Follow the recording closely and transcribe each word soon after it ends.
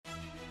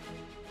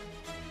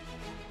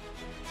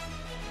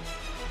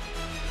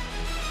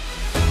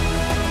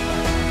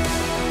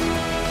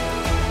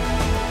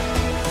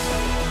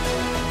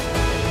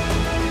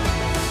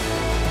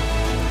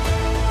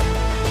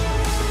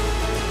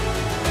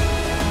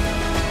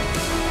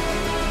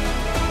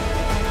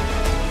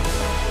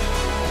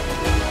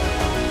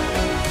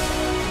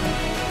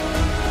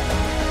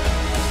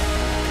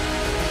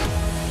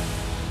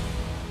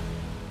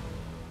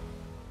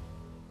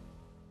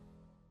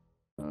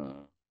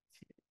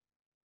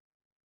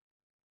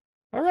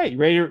All right,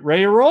 ready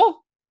to roll?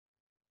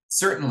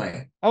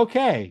 Certainly.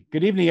 Okay.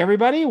 Good evening,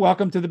 everybody.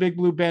 Welcome to the Big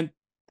Blue Bent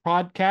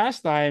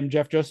podcast. I am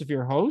Jeff Joseph,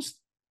 your host.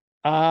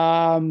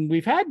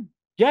 We've had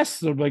guests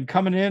that have been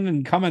coming in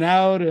and coming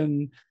out,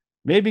 and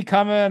maybe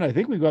coming. I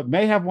think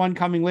may have one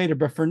coming later,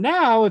 but for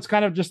now, it's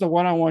kind of just a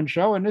one-on-one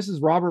show. And this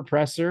is Robert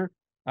Presser,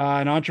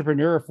 an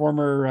entrepreneur, a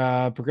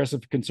former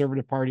Progressive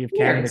Conservative Party of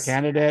Canada Cheers.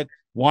 candidate,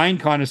 wine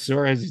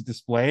connoisseur, as he's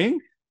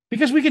displaying.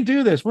 Because we can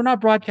do this. We're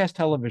not broadcast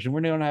television.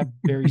 We don't have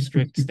very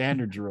strict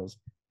standards rules.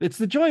 It's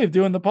the joy of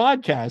doing the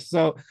podcast.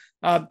 So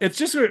it's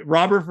just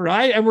Robert and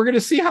I, and we're going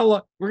to see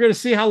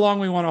how long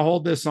we want to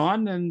hold this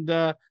on. And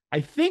I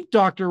think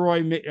Dr.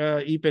 Roy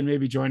Epen may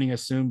be joining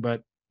us soon,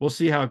 but we'll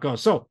see how it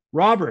goes. So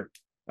Robert,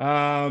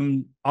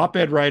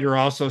 op-ed writer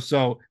also.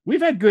 So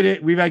we've had good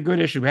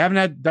issue. We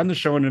haven't done the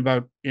show in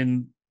a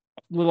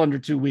little under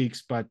 2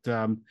 weeks, but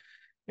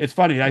it's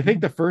funny. I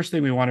think the first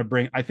thing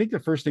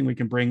we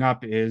can bring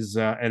up is,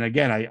 and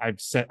again,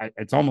 I've said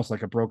it's almost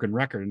like a broken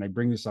record, and I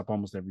bring this up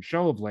almost every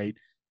show of late.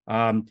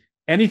 Um,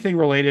 Anything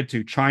related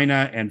to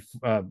China and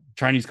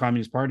Chinese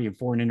Communist Party and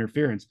foreign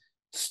interference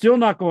still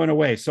not going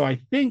away. So I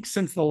think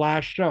since the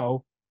last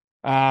show,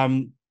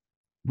 um,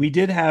 we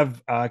did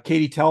have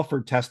Katie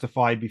Telford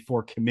testify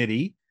before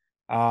committee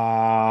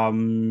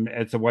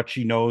as to what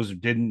she knows or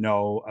didn't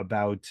know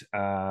about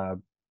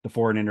the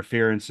foreign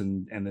interference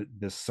and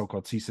this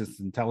so-called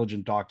CSIS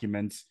intelligence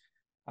documents.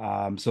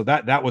 So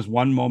that was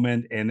one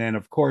moment, and then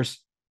of course,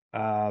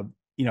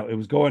 it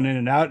was going in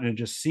and out, and it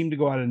just seemed to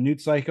go out of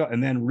news cycle,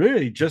 and then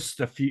really just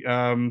a few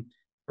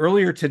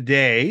earlier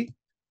today.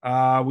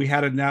 We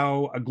had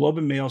a Globe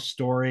and Mail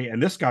story,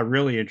 and this got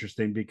really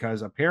interesting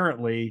because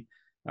apparently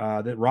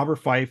that Robert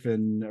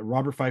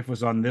Fife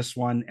was on this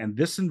one, and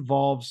this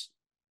involves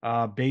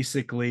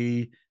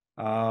basically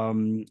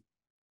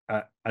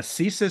a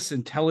CSIS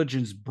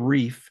intelligence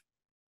brief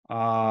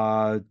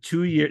 2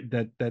 year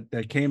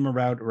that came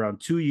around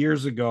 2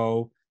 years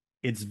ago.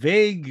 It's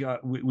vague.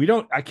 We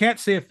don't. I can't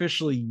say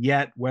officially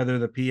yet whether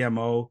the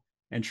PMO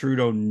and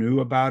Trudeau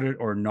knew about it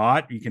or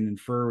not. You can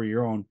infer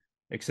your own.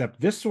 Except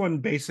this one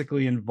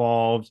basically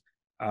involved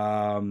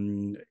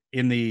in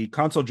the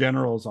Consul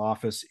General's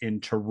office in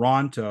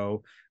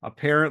Toronto.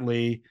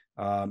 Apparently,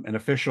 an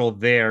official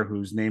there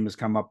whose name has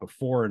come up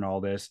before in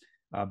all this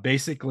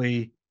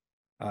basically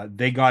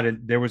they got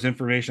it. There was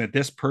information that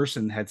this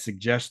person had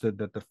suggested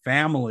that the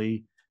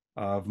family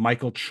of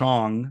Michael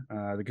Chong,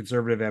 the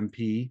Conservative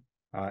MP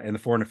and the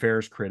foreign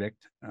affairs critic,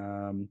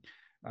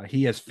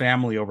 he has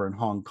family over in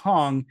Hong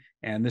Kong,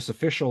 and this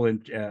official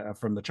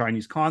from the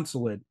Chinese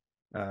consulate,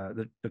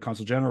 the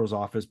consul general's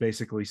office,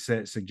 basically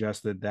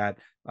suggested that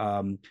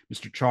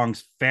Mr.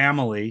 Chong's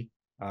family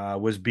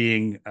was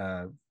being,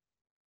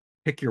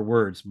 pick your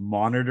words,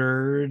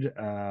 monitored,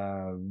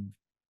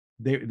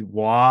 they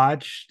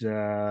watched,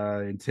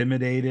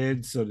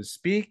 intimidated, so to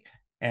speak.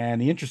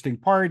 And the interesting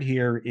part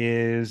here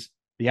is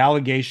the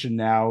allegation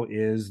now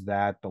is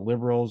that the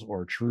Liberals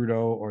or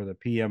Trudeau or the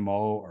PMO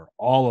or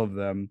all of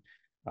them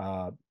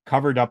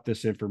covered up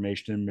this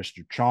information.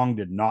 Mr. Chong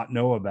did not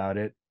know about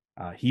it.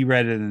 He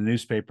read it in the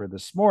newspaper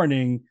this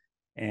morning.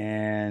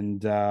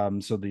 And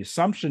so the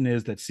assumption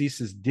is that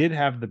CSIS did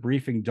have the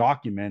briefing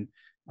document.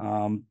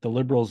 The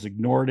Liberals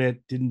ignored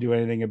it, didn't do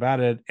anything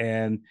about it,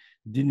 and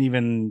didn't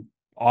even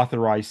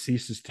authorize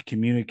CSIS to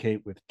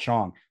communicate with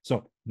Chong.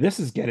 So this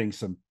is getting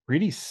some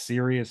pretty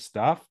serious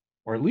stuff,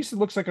 or at least it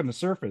looks like on the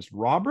surface.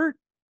 Robert,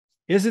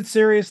 is it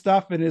serious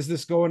stuff, and is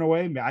this going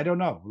away? I don't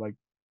know.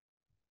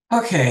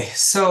 Okay,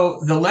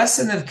 so the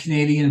lesson of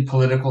Canadian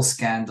political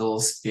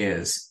scandals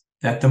is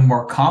that the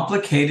more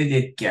complicated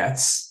it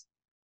gets,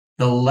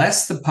 the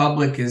less the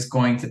public is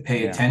going to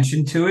pay Yeah,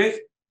 attention to it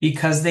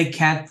because they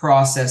can't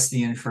process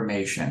the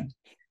information.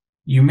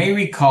 You may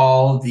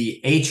recall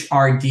the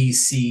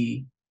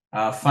HRDC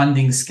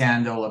funding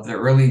scandal of the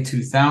early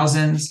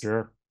 2000s,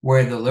 sure.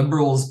 where the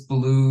Liberals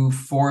blew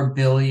 $4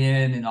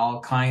 billion in all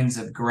kinds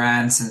of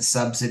grants and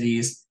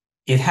subsidies.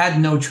 It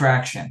had no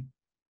traction.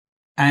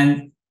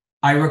 And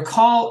I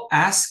recall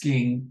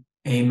asking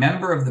a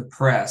member of the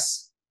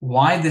press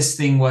why this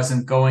thing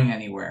wasn't going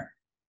anywhere.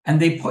 And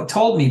they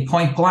told me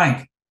point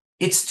blank,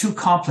 it's too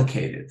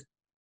complicated.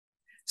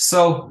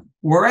 So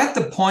we're at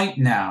the point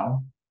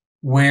now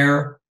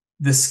where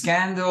the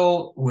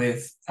scandal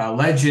with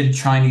alleged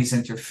Chinese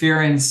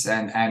interference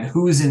and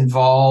who's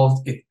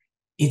involved,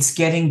 it's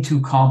getting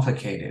too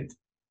complicated.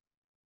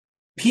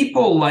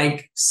 People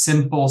like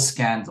simple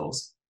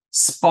scandals.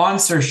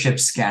 Sponsorship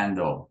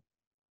scandal,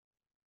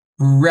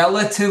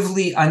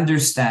 relatively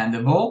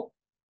understandable.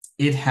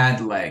 It had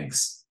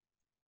legs.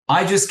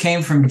 I just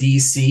came from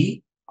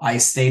DC. I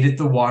stayed at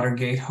the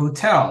Watergate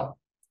Hotel.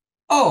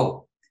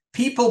 Oh,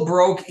 people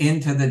broke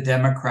into the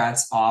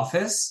Democrats'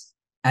 office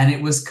and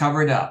it was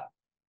covered up.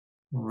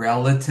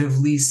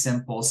 Relatively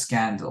simple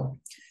scandal.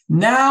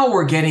 Now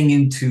we're getting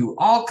into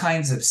all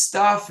kinds of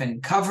stuff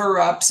and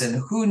cover-ups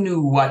and who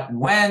knew what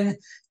when,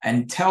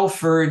 and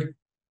Telford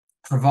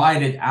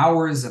provided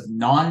hours of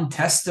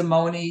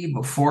non-testimony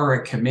before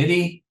a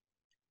committee.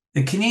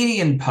 The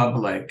Canadian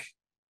public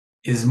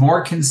is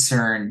more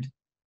concerned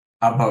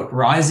about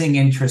rising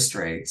interest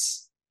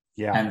rates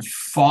Yeah. and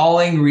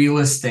falling real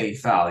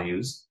estate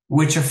values,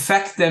 which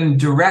affect them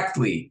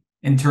directly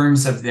in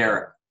terms of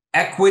their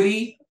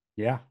equity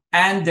Yeah.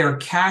 and their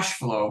cash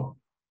flow,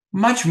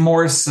 much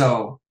more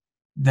so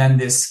than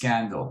this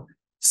scandal.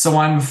 So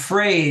I'm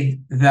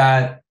afraid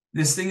that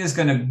this thing is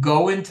going to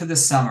go into the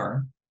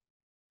summer.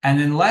 And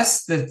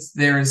unless that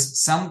there's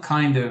some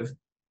kind of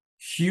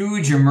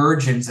huge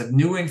emergence of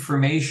new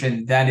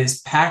information that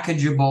is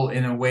packageable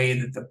in a way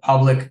that the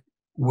public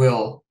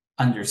will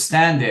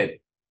understand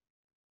it,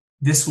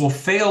 this will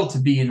fail to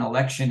be an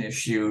election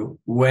issue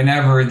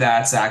whenever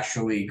that's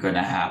actually going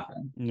to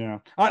happen. Yeah.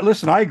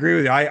 Listen, I agree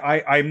with you.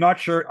 I'm not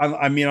sure.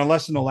 I mean,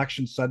 unless an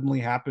election suddenly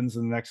happens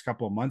in the next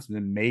couple of months, and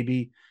then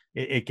maybe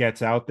it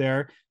gets out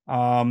there.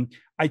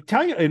 I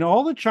tell you, in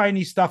all the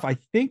Chinese stuff, I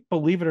think,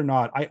 believe it or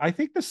not, I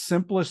think the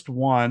simplest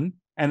one,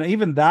 and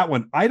even that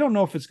one, I don't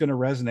know if it's going to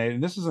resonate.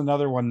 And this is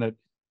another one that,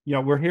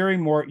 we're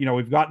hearing more,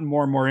 we've gotten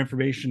more and more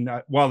information.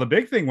 Well, the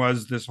big thing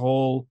was this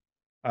whole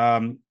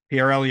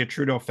Pierre Elliott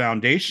Trudeau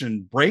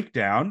Foundation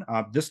breakdown.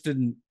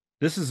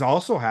 This has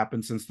also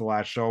happened since the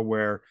last show,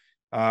 where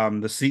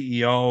the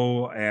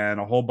CEO and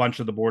a whole bunch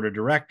of the board of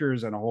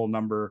directors and a whole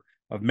number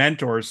of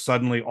mentors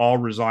suddenly all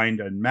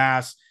resigned en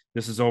masse.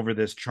 This is over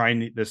this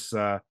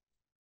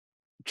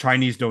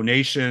Chinese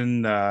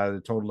donation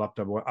that totaled up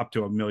to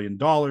 $1 million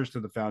to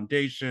the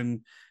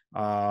foundation.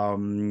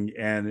 And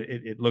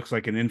it looks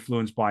like an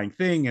influence buying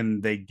thing,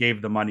 and they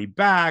gave the money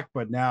back,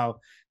 but now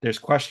there's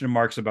question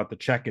marks about the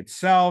check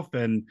itself,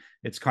 and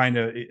it's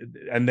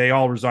and they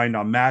all resigned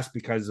en masse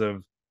because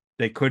of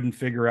they couldn't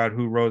figure out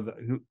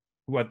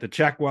what the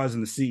check was,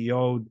 and the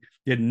CEO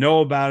didn't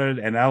know about it,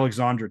 and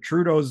Alexandre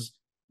Trudeau's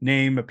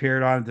name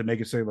appeared on it to make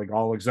it say like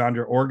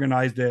Alexandre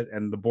organized it,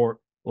 and a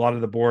lot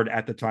of the board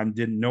at the time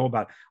didn't know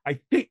about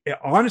it.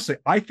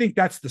 I think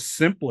that's the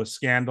simplest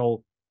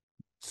scandal,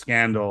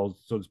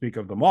 so to speak,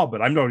 of them all.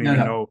 But I don't even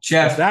know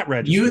Jeff, if that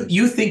registers.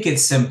 You think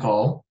it's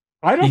simple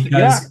I don't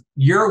because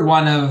you're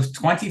one of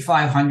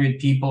 2,500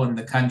 people in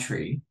the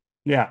country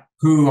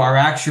who are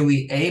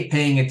actually A,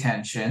 paying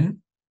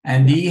attention,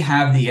 and B,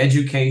 have the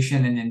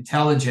education and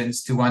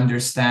intelligence to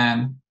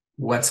understand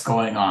what's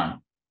going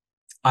on.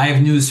 I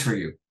have news for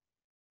you.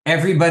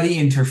 Everybody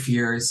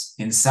interferes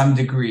in some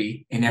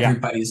degree in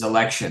everybody's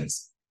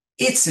elections.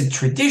 It's a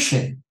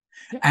tradition.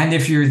 And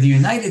if you're the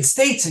United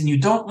States and you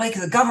don't like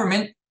the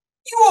government,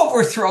 you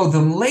overthrow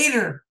them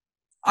later.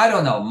 I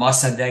don't know,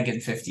 Mossadegh in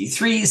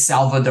 53,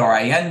 Salvador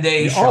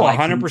Allende. Shall 100%.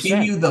 I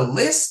continue the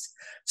list?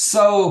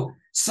 So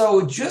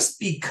just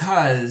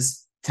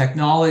because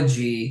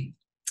technology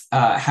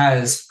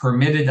has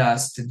permitted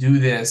us to do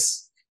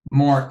this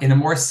in a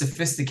more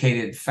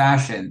sophisticated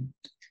fashion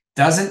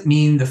doesn't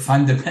mean the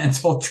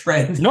fundamental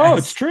trend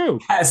it's true.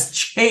 Has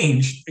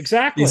changed.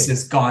 Exactly. This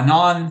has gone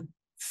on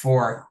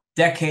for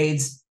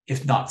decades,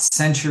 if not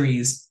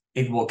centuries.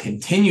 It will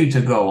continue to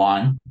go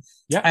on.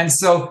 Yeah. And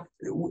so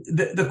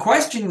the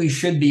question we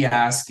should be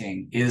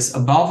asking is,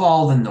 above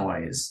all the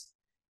noise,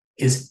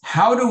 is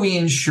how do we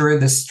ensure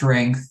the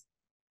strength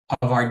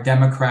of our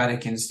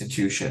democratic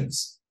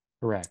institutions?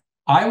 Correct.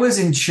 I was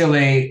in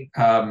Chile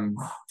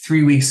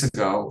 3 weeks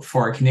ago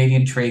for a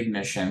Canadian trade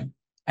mission,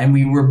 and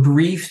we were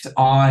briefed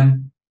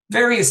on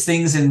various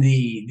things in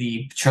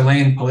the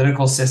Chilean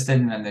political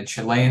system and the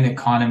Chilean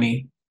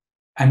economy.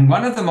 And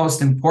one of the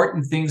most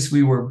important things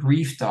we were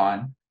briefed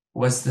on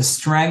was the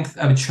strength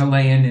of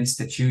Chilean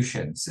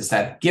institutions, is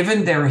that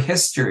given their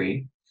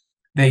history,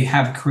 they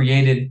have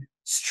created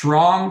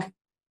strong,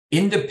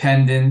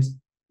 independent,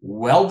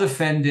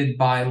 well-defended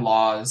by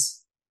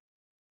laws,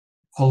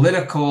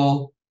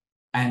 political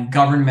and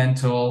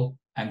governmental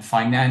and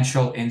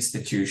financial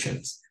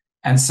institutions.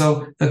 And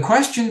so the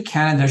question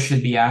Canada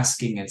should be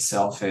asking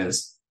itself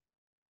is,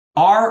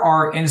 are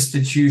our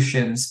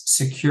institutions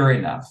secure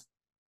enough?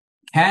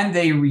 Can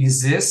they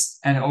resist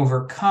and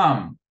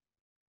overcome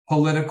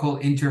political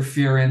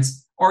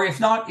interference, or if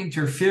not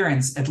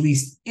interference, at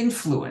least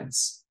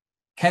influence?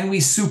 Can we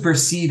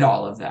supersede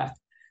all of that?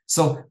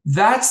 So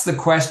that's the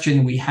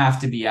question we have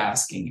to be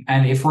asking.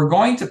 And if we're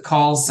going to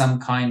call some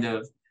kind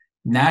of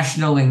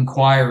national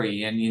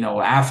inquiry, and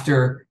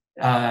after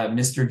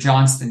Mr.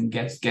 Johnston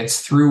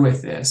gets through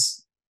with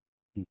this,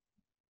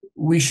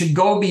 we should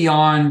go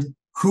beyond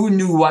who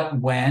knew what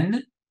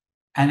when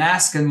and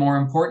ask a more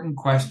important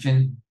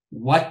question: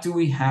 what do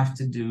we have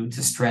to do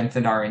to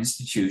strengthen our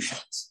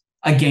institutions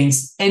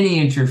against any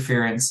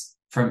interference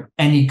from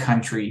any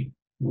country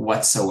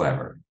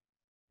whatsoever?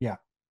 Yeah.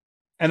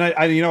 And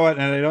I you know what,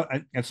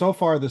 and so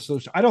far the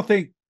solution, I don't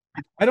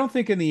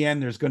think in the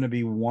end there's going to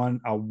be a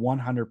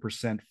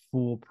 100%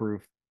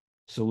 foolproof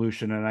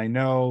solution. And I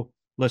know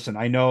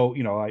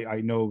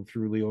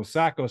through Leo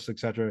Sakos,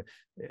 etc.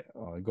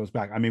 It goes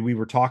back. I mean, we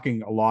were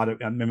talking a lot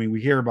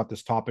we hear about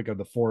this topic of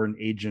the foreign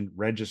agent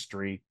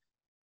registry,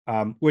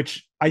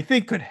 which I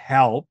think could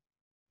help,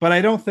 but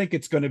I don't think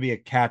it's going to be a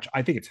catch.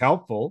 I think it's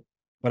helpful,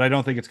 but I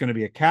don't think it's going to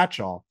be a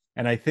catch-all.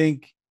 And I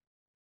think,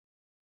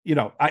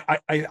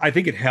 I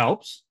think it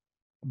helps,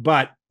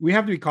 but we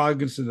have to be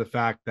cognizant of the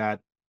fact that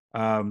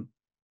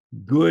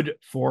good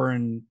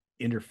foreign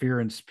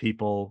interference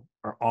people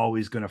are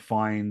always going to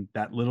find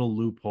that little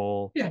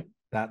loophole, Yeah.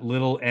 that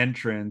little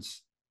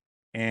entrance.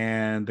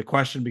 And the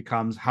question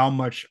becomes, how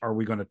much are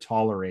we going to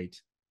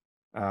tolerate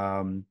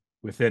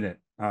within it?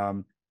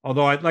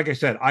 Although, like I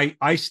said,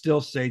 I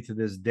still say to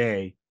this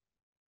day,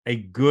 a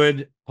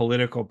good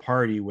political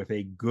party with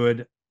a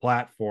good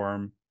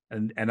platform,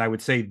 and I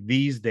would say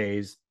these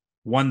days,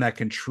 one that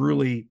can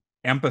truly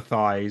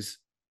empathize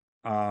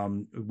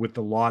with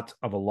a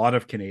lot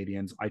of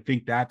Canadians. I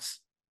think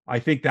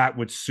that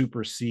would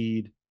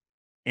supersede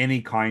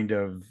any kind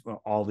of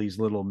all these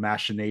little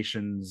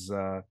machinations,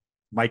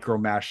 micro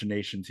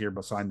machinations here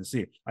behind the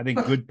scene. I think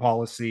Look, good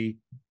policy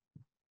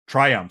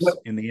triumphs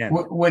in the end.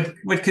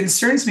 what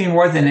concerns me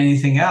more than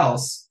anything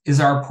else is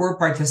our poor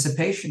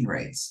participation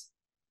rates.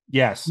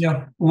 Yes.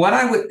 What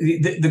I would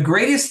the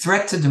greatest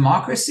threat to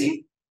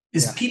democracy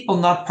is Yeah. people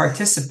not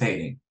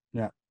participating.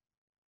 Yeah.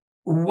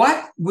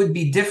 What would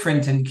be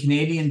different in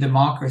Canadian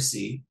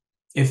democracy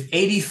if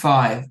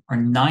 85 or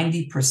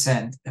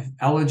 90% of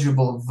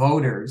eligible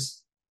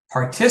voters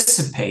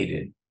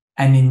participated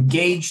and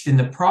engaged in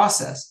the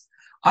process?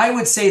 I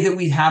would say that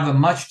we'd have a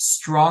much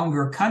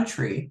stronger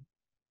country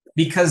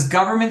because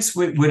governments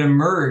would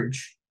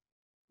emerge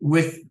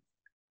with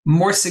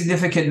more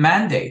significant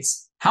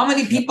mandates. How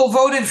many people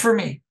voted for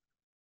me?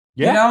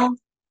 Yeah.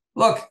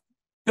 Look,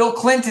 Bill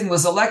Clinton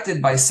was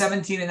elected by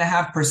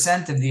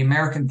 17.5% of the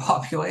American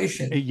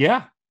population.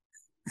 Yeah.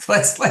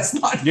 Let's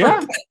not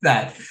Yeah. forget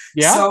that.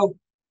 Yeah.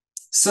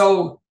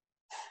 So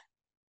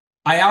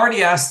I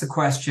already asked the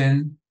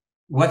question,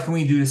 what can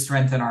we do to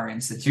strengthen our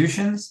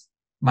institutions?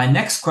 My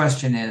next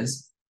question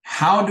is,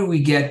 how do we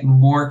get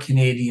more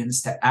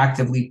Canadians to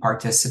actively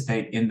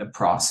participate in the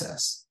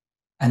process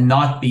and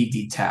not be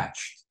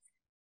detached?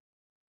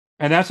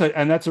 And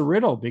that's a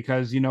riddle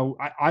because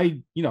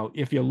I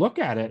if you look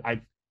at it,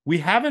 we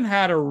haven't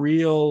had a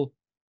real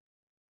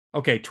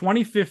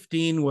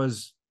 2015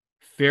 was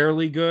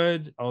fairly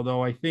good,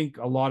 although I think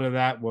a lot of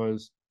that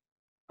was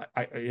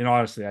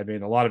honestly, I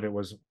mean, a lot of it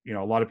was, a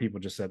lot of people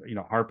just said,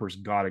 Harper's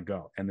got to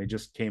go, and they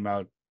just came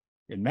out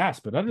in mass.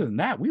 But other than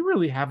that, we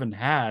really haven't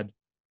had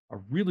a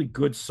really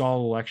good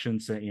solid election.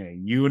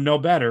 Saying, you would know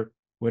better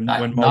when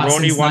Not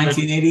Mulroney since won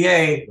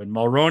 1988. when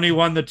Mulroney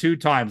won the 2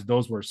 times.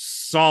 Those were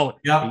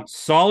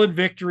solid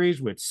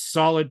victories with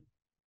solid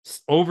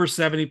over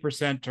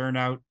 70%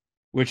 turnout,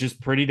 which is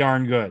pretty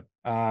darn good.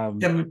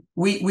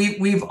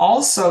 We've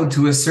also,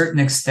 to a certain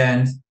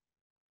extent,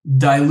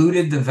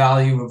 diluted the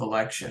value of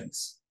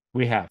elections.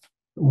 We have.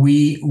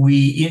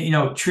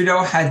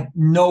 Trudeau had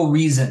no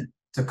reason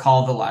to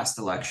call the last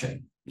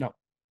election. No.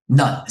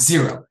 None.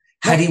 Zero. No.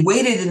 Had he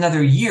waited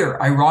another year,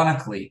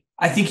 ironically,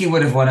 I think he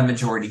would have won a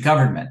majority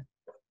government.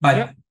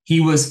 But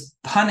he was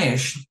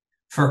punished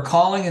for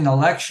calling an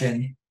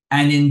election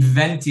and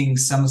inventing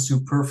some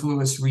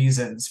superfluous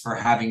reasons for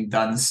having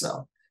done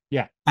so.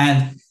 Yeah.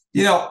 And,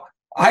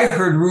 I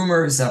heard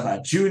rumors of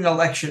a June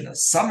election, a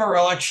summer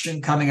election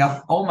coming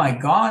up. Oh my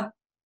God,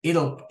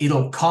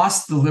 it'll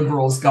cost the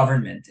Liberals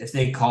government if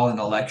they call an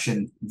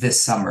election this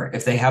summer,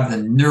 if they have the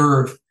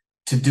nerve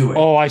to do it.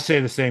 Oh, I say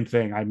the same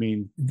thing. I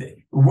mean,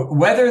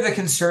 whether the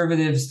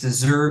Conservatives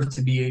deserve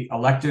to be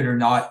elected or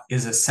not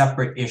is a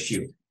separate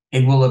issue.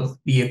 It will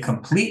be a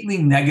completely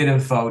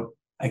negative vote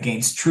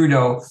against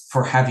Trudeau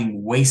for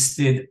having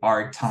wasted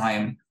our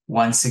time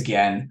once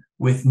again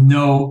with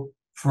no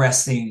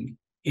pressing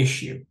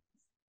issue.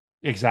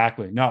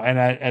 Exactly. No,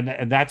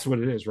 and that's what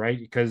it is, right?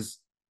 Because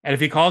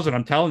if he calls it,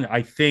 I'm telling you,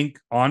 I think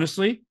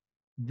honestly,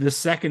 the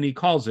second he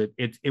calls it,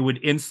 it would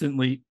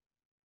instantly.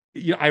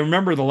 I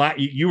remember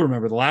you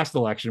remember the last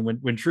election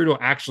when Trudeau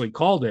actually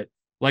called it.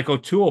 Like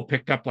O'Toole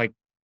picked up like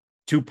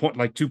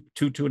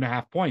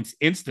 2.5 points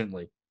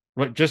instantly,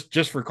 but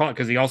just for calling,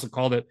 because he also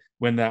called it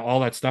when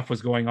all that stuff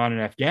was going on in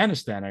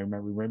Afghanistan. I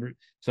remember.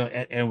 So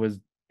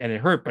and it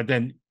hurt, but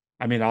then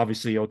I mean,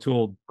 obviously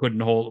O'Toole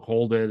couldn't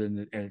hold it,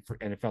 and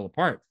it fell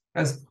apart.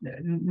 Because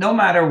no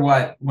matter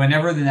what,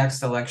 whenever the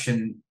next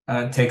election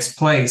takes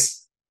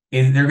place,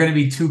 there are going to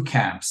be 2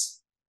 camps.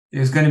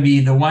 There's going to be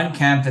the one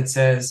camp that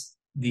says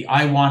the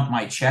 "I want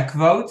my check"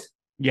 vote,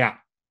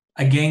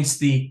 against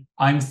the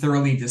 "I'm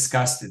thoroughly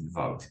disgusted"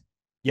 vote.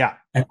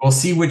 And we'll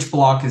see which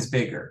block is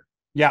bigger.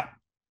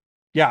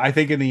 I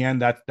think in the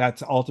end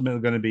that's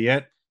ultimately going to be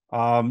it.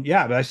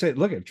 But I say,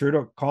 look, if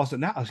Trudeau calls it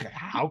now, I was like,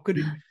 how could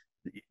he?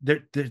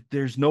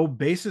 There's no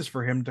basis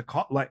for him to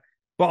call. But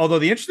although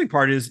the interesting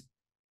part is,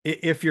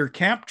 if you're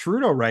Camp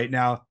Trudeau right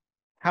now,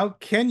 how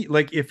can you,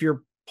 if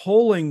you're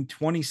polling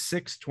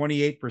 26,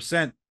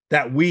 28%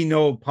 that we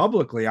know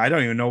publicly, I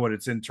don't even know what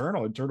it's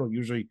internal. Internal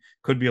usually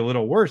could be a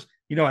little worse.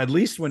 At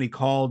least when he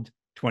called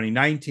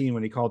 2019,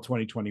 when he called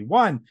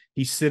 2021,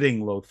 he's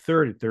sitting low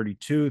 30,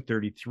 32,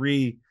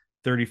 33,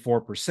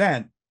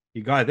 34%.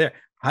 You got it there.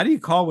 How do you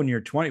call when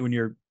you're 20, when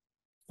you're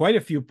quite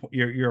a few,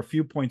 you're a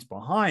few points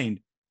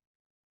behind?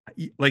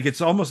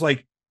 It's almost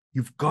like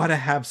you've got to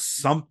have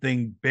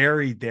something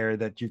buried there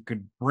that you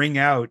could bring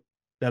out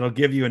that'll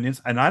give you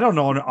and I don't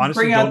know, You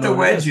honestly, bring don't out know the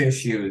what it wedge is.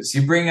 issues.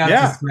 You bring out the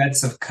Yeah,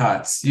 threats of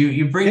cuts.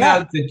 You bring yeah,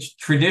 out the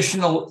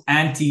traditional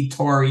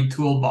anti-Tory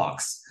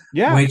toolbox,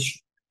 yeah. which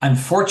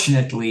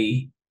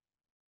unfortunately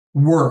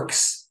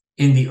works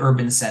in the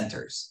urban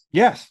centers.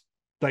 Yes.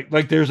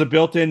 Like there's a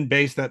built-in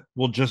base that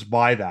will just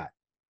buy that.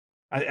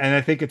 And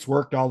I think it's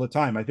worked all the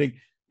time. I think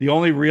the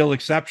only real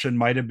exception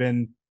might have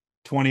been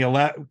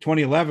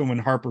 2011 when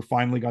Harper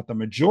finally got the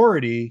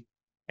majority.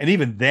 And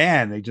even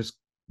then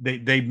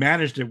they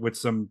managed it with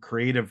some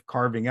creative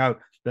carving out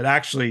that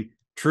actually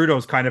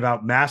Trudeau's kind of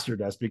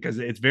outmastered us because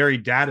it's very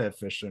data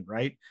efficient,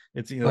 right?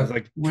 It's Look,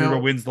 like Trudeau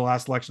wins the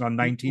last election on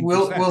 19%,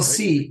 we'll right?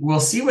 see. We'll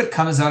see what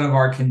comes out of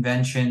our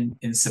convention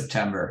in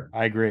September.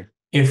 I agree.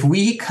 If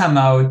we come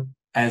out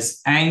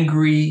as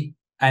angry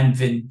and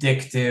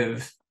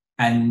vindictive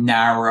and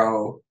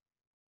narrow,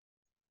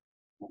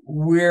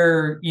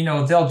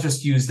 they'll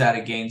just use that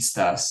against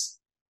us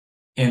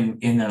in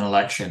an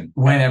election,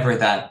 whenever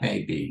that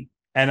may be.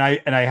 And I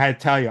had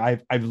to tell you,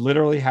 I've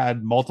literally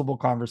had multiple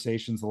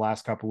conversations the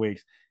last couple of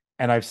weeks,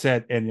 and I've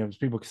said, and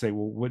people can say,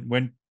 well,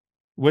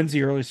 when's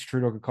the earliest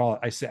Trudeau could call it?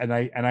 I said, and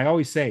I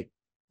always say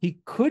he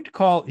could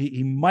call.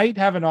 He might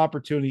have an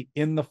opportunity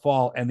in the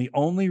fall, and the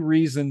only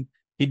reason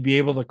he'd be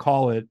able to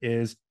call it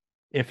is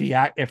if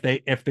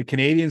the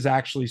Canadians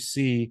actually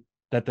see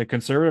that the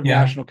Conservative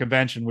Yeah. National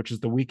Convention, which is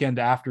the weekend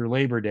after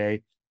Labor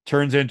Day,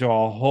 turns into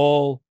a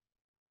whole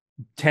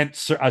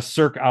a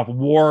circuit of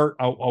war,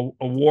 a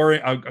war,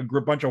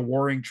 a bunch of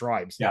warring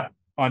tribes Yeah.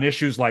 on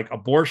issues like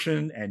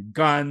abortion and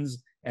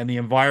guns and the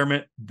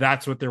environment.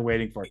 That's what they're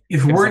waiting for.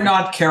 If we're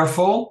not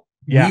careful,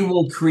 yeah, we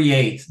will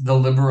create the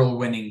liberal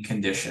winning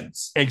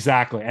conditions.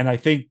 exactly. And I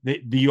think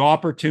the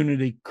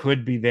opportunity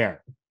could be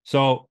there.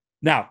 So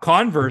now,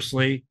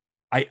 conversely,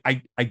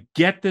 I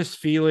get this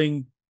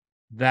feeling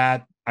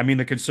that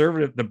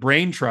the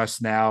brain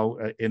trust now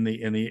in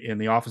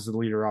the office of the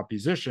leader of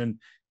opposition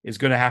is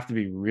going to have to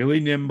be really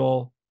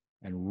nimble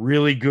and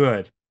really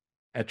good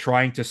at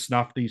trying to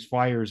snuff these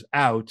fires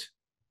out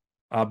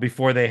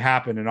before they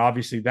happen. And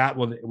obviously that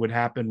would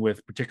happen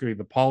with particularly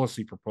the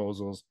policy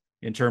proposals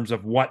in terms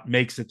of what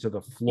makes it to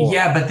the floor.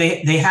 Yeah, but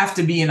they have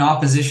to be in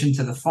opposition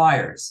to the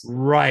fires.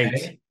 Right.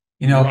 Okay?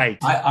 Right.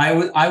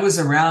 I was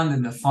around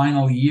in the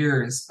final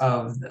years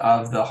of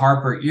the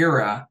Harper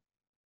era,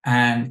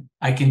 and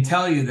I can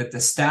tell you that the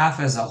staff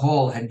as a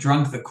whole had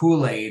drunk the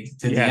Kool-Aid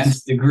to the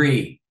nth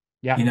degree.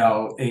 Yeah.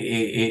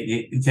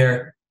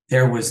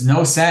 There was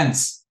no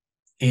sense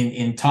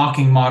in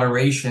talking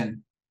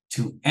moderation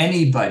to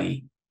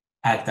anybody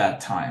at that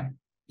time.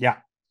 Yeah.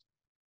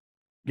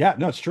 Yeah,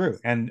 no, it's true.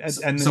 And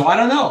so I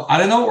don't know. I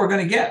don't know what we're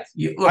going to get.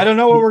 I don't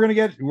know what we're going to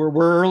get. We're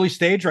early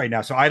stage right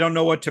now, so I don't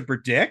know what to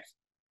predict.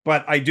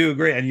 But I do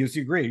agree, and you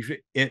agree.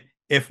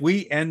 If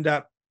we end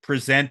up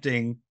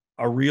presenting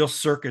a real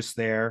circus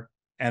there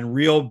and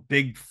real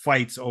big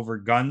fights over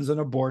guns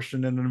and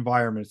abortion and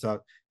environment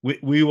stuff,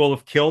 we will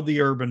have killed the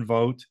urban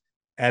vote,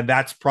 and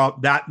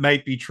that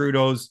might be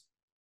Trudeau's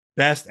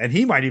best, and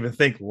he might even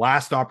think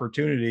last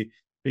opportunity,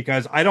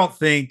 because I don't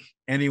think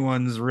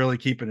anyone's really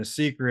keeping a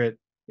secret.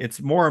 It's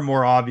more and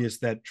more obvious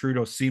that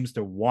Trudeau seems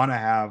to want to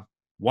have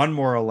one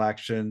more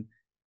election.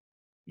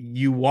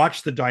 You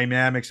watch the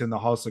dynamics in the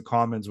House of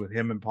Commons with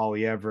him and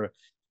Poilievre.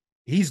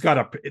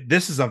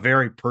 This is a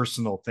very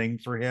personal thing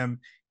for him.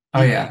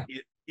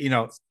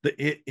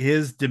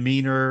 His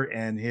demeanor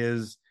and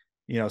his,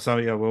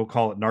 we'll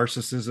call it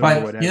narcissism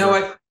or whatever. You know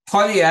what?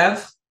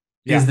 Poilievre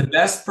is the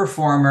best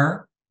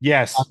performer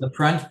on the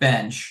front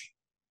bench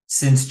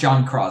since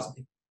John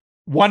Crosby.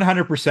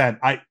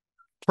 100%.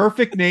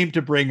 Perfect name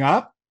to bring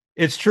up.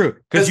 It's true.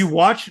 Because you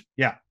watch,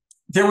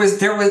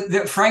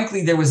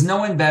 frankly, there was no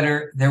one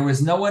better. There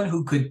was no one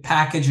who could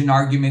package an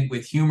argument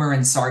with humor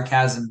and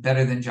sarcasm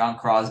better than John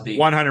Crosby.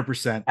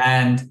 100%.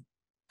 And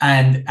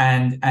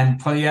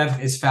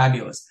Poilievre is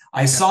fabulous.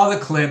 I saw the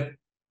clip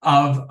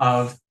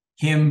of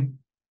him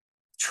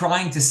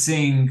trying to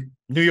sing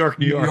New York.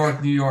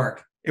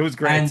 It was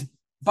great. And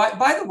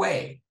by the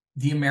way,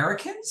 the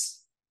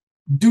Americans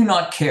do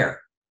not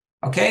care.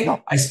 Okay?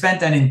 No. I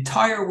spent an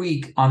entire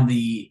week on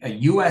the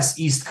US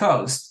East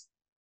Coast.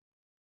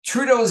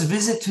 Trudeau's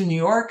visit to New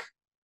York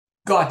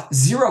got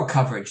zero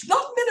coverage,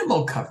 not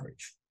minimal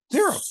coverage.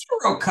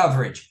 Zero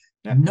coverage.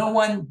 Yeah. No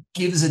one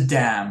gives a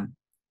damn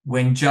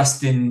when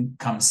Justin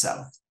comes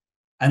south.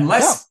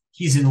 Unless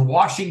he's in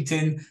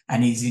Washington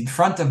and he's in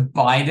front of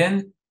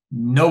Biden,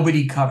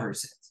 nobody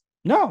covers it.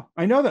 No,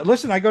 I know that.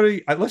 Listen, I go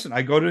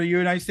to the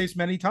United States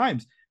many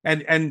times,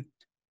 and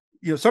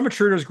some of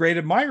Trudeau's great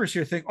admirers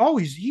here think, oh,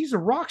 he's a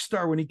rock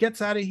star when he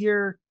gets out of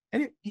here,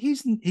 and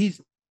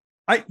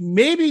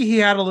maybe he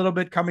had a little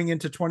bit coming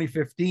into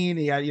 2015.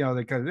 He had,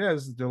 because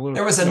there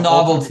was a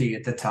novelty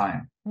at the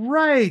time,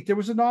 right? There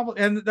was a novel,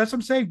 and that's what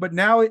I'm saying. But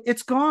now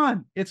it's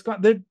gone. It's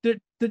gone.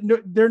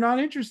 They're not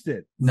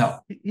interested. No,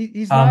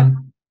 he's not.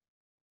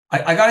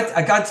 I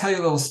got to tell you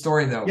a little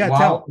story though. Yeah,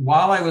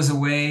 while I was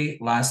away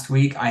last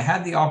week, I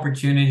had the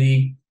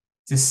opportunity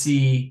to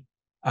see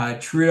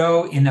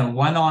Trudeau in a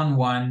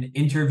one-on-one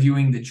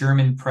interviewing the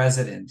German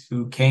president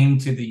who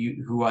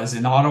was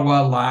in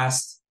Ottawa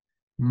last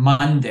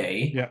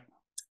Monday, Yeah.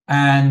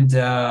 and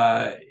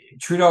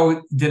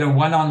Trudeau did a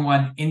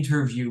one-on-one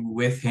interview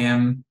with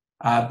him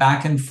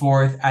back and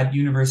forth at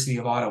University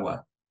of Ottawa.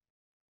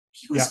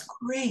 He Yeah. was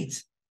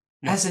great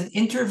Yeah. as an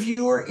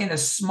interviewer in a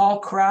small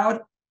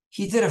crowd.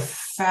 He did a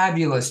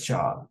fabulous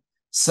job.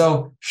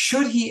 So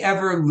should he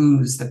ever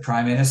lose the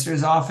prime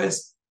minister's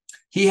office,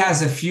 he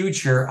has a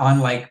future on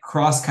like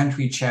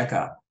cross-country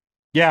checkup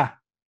Yeah.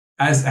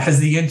 as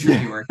the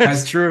interviewer,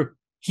 That's because true.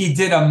 he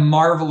did a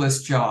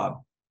marvelous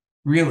job.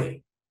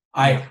 Really.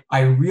 Yeah.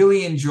 I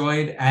really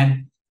enjoyed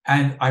and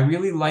I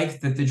really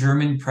liked that the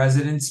German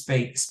president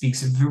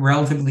speaks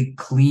relatively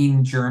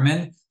clean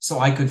German, so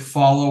I could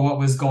follow what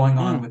was going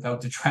on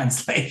without the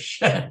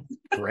translation.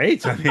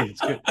 Great. I mean,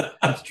 it's good.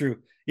 It's true.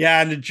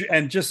 Yeah,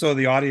 and just so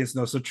the audience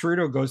knows, so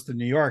Trudeau goes to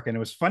New York, and it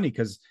was funny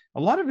because a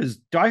lot of his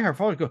diehard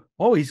followers go,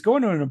 "Oh, he's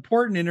going to an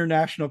important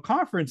international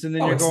conference," and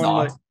then Oh, you're it's going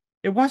like, not.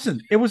 "It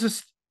wasn't. It was a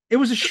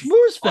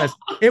schmooze fest.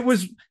 It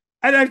was,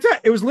 and I tell you,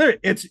 it was literally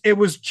it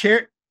was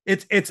chair.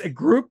 It's a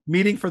group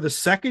meeting for the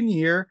second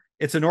year.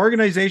 It's an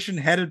organization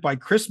headed by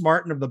Chris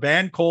Martin of the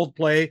band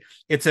Coldplay.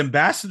 Its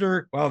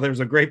ambassador, well, there's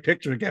a great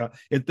picture again.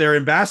 Their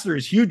ambassador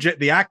is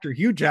the actor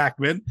Hugh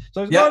Jackman.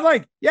 So I was going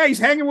like, yeah, he's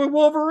hanging with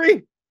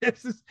Wolverine.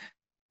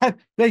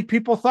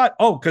 People thought,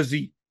 oh, because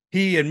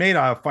he had made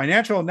a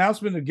financial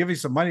announcement of giving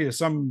some money to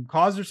some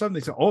cause or something.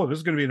 They said, oh, this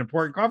is going to be an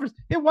important conference.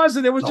 It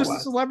wasn't. It was just a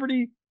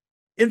celebrity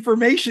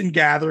information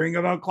gathering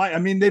about client. I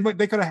mean, they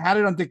could have had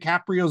it on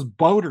DiCaprio's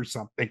boat or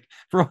something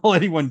for all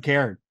anyone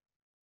cared.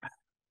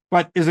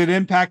 But is it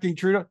impacting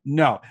Trudeau?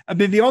 No. I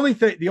mean, the only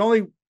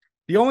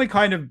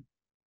kind of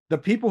the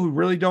people who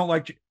really don't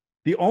like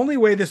the only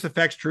way this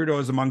affects Trudeau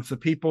is amongst the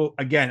people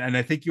again, and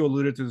I think you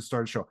alluded to the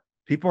start of the show.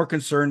 People are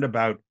concerned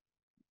about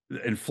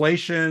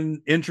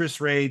inflation, interest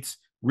rates,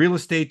 real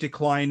estate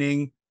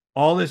declining,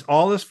 all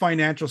this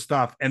financial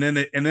stuff, and then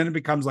it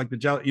becomes like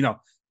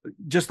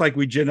just like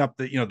we gin up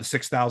the the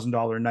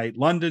 $6,000 a night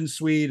London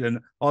suite and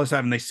all this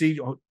stuff, and they see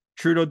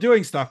Trudeau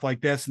doing stuff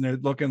like this, and they're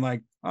looking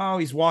like, oh,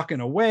 he's walking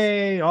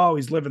away. Oh,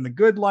 he's living the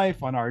good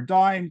life on our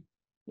dime.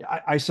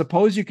 I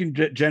suppose you can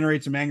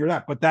generate some anger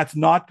that, but that's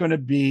not going to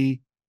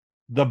be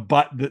the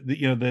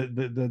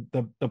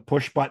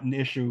push button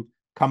issue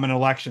come in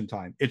election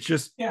time. It's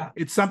just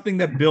it's something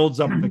that builds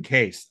up the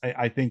case.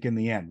 I think in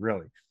the end,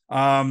 really.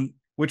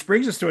 Which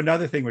brings us to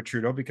another thing with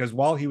Trudeau, because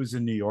while he was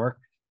in New York,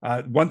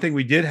 one thing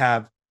we did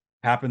have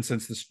happen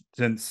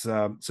since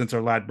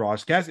our last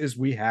broadcast is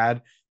we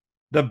had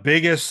the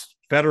biggest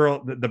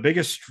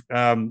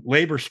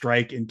labor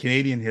strike in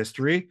Canadian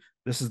history.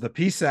 This is the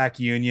PSAC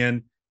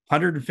union.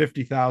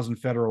 150,000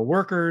 federal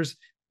workers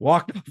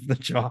walked off the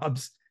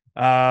jobs.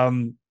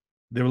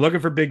 They were looking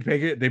for big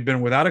pay. They've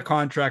been without a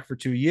contract for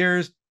 2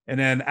 years, and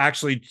then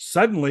actually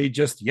suddenly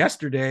just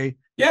yesterday,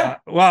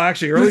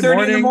 actually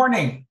early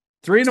morning,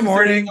 3 in the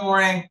morning, 3 in the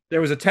morning,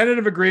 there was a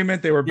tentative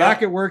agreement. They were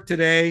back at work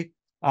today.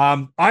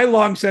 I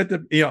long said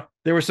that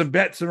there were some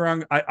bets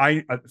around.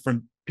 I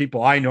from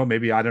people I know,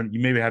 maybe I don't.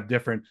 You maybe have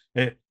different.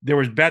 There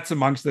was bets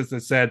amongst us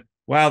that said,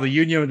 "Wow, the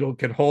union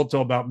could hold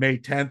till about May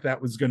 10th. That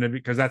was going to be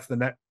because that's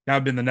that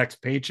would been the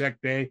next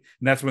paycheck day,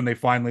 and that's when they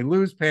finally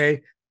lose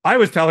pay." I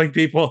was telling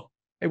people,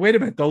 "Hey, wait a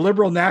minute! The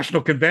Liberal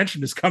National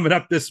Convention is coming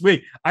up this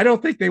week. I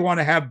don't think they want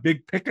to have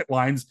big picket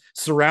lines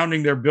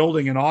surrounding their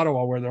building in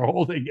Ottawa where they're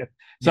holding it."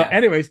 So,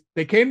 anyways,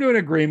 they came to an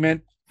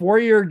agreement,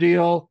 4-year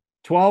deal,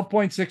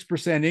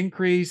 12.6%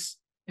 increase,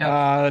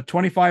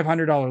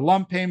 $2,500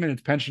 lump payment,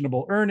 it's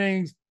pensionable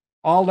earnings,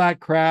 all that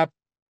crap.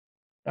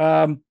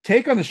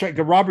 Take on the strike.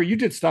 Robert, you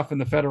did stuff in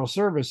the federal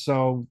service.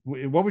 So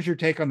what was your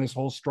take on this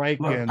whole strike?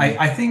 Look,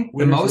 I think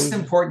the most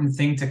important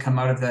thing to come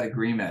out of that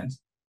agreement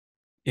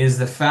is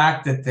the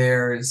fact that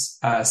there's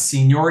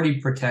seniority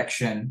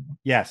protection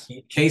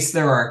in case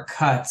there are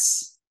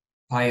cuts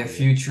by a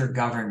future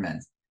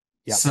government.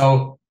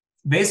 So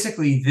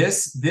basically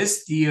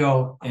this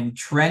deal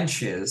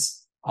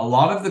entrenches a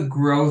lot of the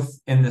growth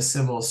in the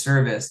civil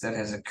service that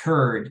has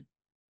occurred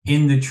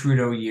in the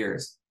Trudeau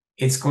years.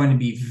 It's going to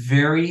be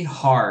very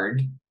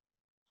hard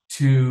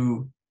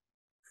to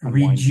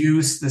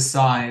reduce the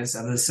size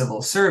of the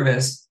civil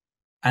service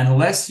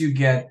unless you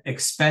get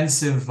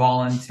expensive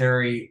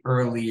voluntary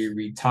early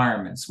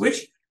retirements,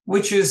 which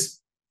is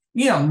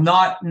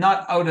not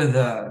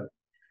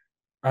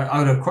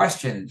out of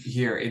question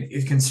here.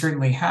 It can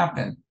certainly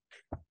happen,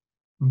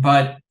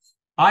 but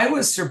I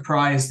was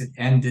surprised it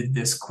ended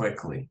this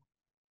quickly.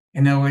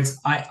 In other words,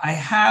 I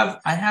have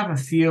a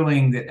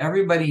feeling that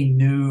everybody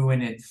knew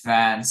in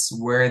advance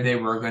where they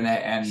were going to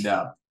end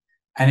up.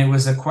 And it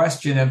was a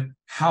question of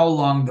how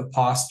long the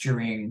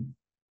posturing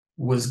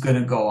was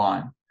going to go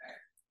on.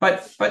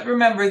 But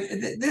remember,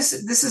 this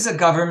is a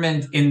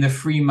government in the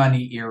free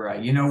money era.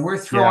 We're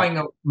throwing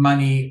out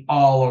money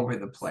all over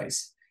the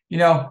place.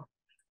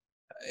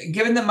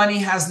 Given that money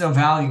has no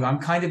value, I'm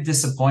kind of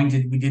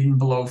disappointed we didn't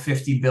blow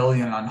 $50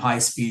 billion on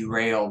high-speed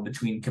rail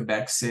between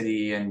Quebec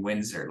City and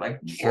Windsor. Like,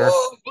 whoa,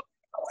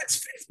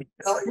 it's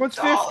What's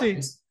 50?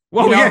 dollars. You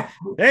Well, know, yeah.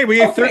 Hey, we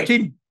had okay,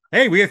 13.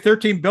 Hey, we had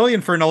 13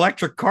 billion for an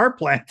electric car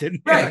plant in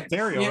right.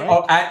 Ontario, You right?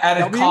 know, at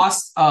a W.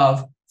 cost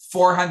of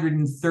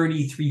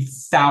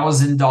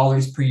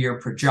 $433,000 per year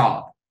per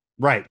job.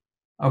 Right.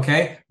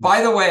 Okay.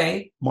 By the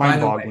way,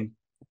 Mind-boggling.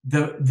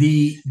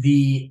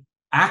 the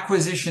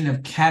acquisition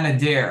of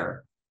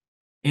Canadair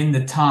in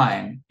its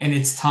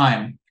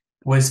time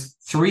was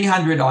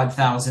 300 odd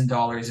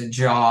 $1,000 a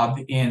job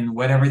in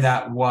whatever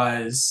that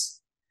was.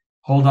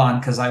 Hold on,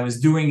 because I was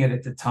doing it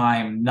at the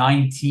time,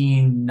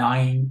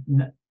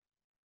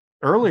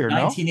 Earlier,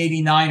 no?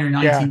 1989 or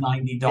Yeah.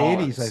 1990 80s, I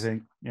dollars.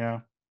 think. Yeah.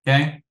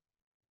 Okay.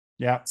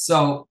 Yeah.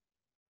 So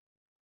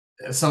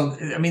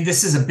I mean,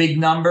 this is a big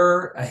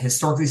number.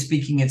 Historically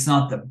speaking, it's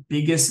not the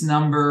biggest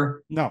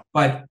number, No.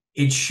 but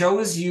it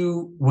shows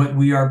you what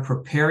we are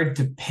prepared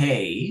to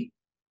pay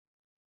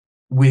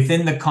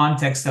within the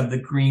context of the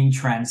green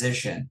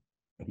transition.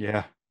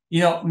 Yeah. You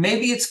know,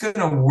 maybe it's going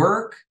to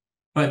work,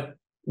 but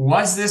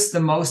was this the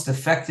most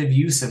effective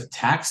use of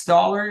tax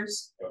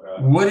dollars?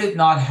 Okay. Would it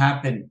not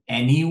happen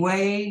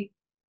anyway?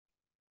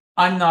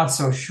 I'm not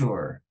so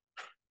sure.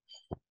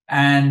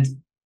 And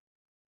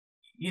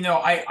you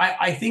know,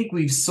 I think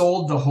we've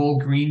sold the whole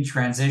green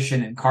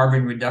transition and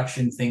carbon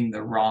reduction thing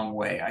the wrong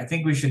way. I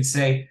think we should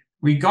say,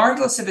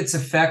 regardless of its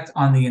effect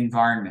on the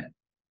environment,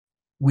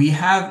 we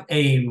have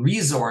a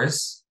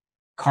resource,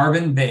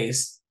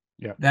 carbon-based,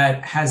 Yeah.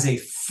 that has a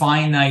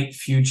finite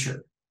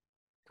future.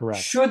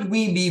 Correct. Should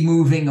we be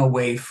moving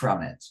away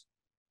from it?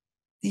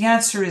 The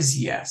answer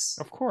is yes.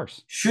 Of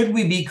course. Should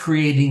we be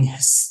creating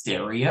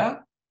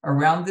hysteria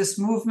around this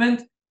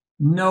movement?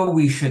 No,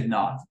 we should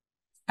not.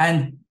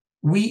 And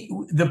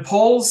the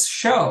polls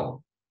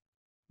show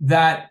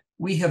that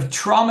we have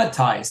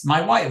traumatized my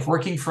wife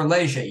working for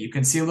Leger. You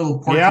can see a little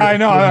portrait. Yeah, I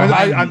know.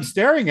 I'm me.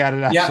 staring at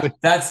it actually.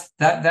 Yeah,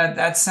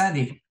 that's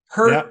Sandy.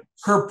 Her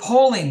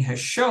polling has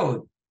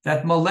showed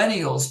that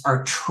millennials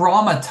are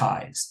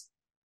traumatized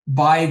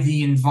by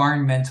the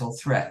environmental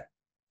threat.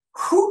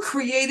 Who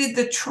created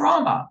the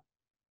trauma?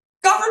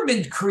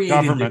 Government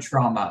created the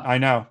trauma. I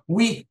know.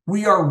 We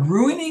are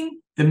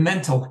ruining the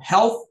mental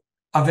health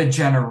of a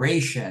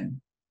generation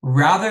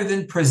rather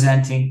than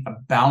presenting a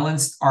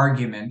balanced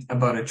argument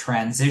about a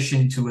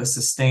transition to a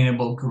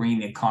sustainable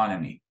green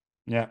economy.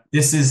 Yeah.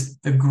 This is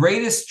the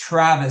greatest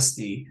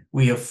travesty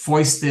we have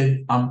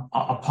foisted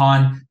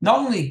upon not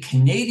only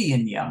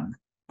Canadian young,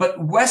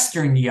 but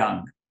Western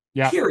young,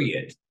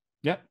 period.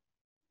 Yeah.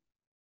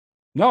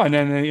 No, and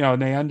then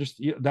they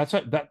understand. That's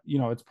what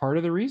it's part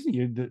of the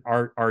reason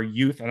our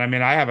youth. And I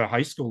mean, I have a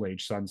high school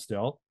age son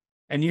still,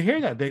 and you hear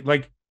that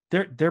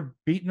they're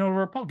beating over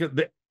Republicans,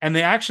 and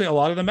they actually, a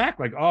lot of them act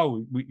like,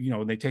 oh,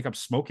 they take up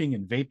smoking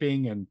and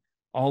vaping and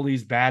all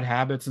these bad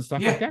habits and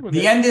stuff like that.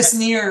 The end is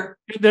near.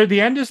 The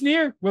end is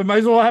near. We might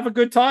as well have a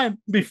good time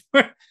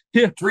before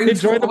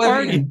enjoy the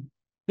party.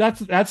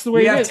 That's the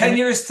way we have 10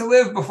 years to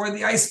live before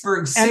the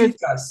iceberg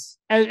sinks us.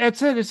 And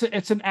that's it.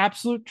 It's an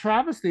absolute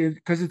travesty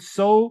because it's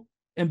so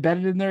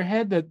embedded in their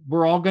head that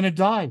we're all going to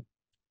die.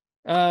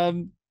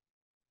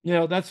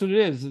 That's what it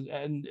is.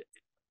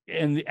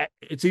 And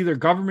it's either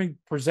government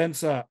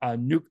presents a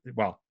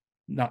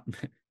not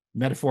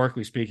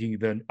metaphorically speaking,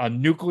 a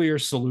nuclear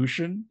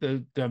solution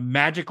to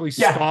magically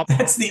stop.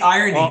 That's the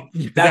irony.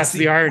 That's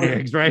the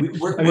irony, right?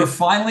 We're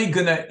finally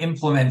going to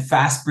implement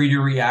fast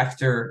breeder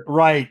reactor.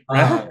 Right.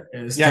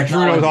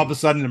 Trudeau's all of a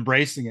sudden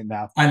embracing it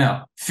now. I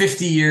know.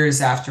 50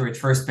 years after it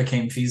first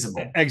became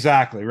feasible.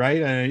 Exactly.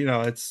 Right. And I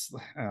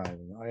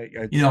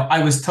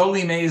was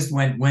totally amazed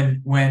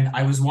when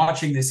I was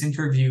watching this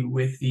interview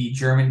with the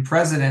German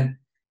president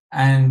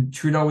and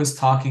Trudeau was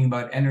talking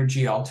about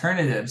energy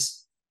alternatives.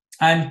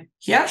 And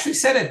he actually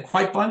said it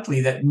quite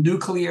bluntly that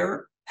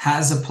nuclear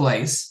has a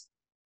place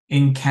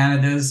in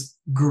Canada's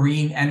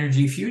green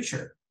energy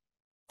future.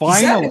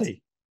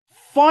 Finally.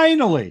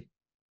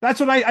 That's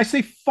what I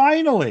say.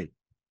 Finally,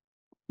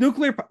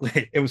 nuclear.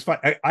 It was fun.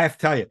 I have to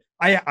tell you,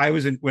 I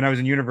was when I was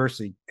in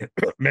university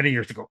many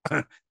years ago,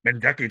 many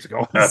decades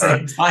ago.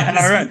 and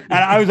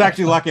I was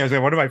actually lucky. I was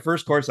in one of my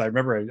first courses. I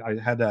remember I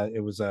had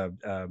it was a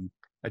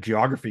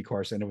geography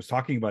course, and it was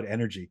talking about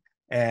energy.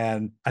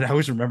 And I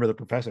always remember the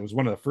professor. It was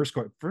one of the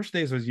first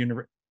days I was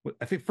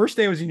I think first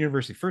day I was in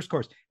university, first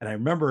course. And I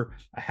remember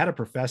I had a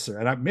professor,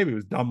 and maybe it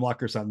was dumb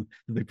luck or something.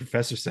 The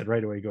professor said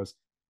right away, he goes,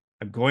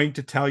 "I'm going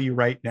to tell you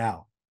right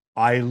now,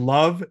 I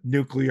love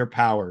nuclear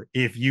power.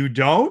 If you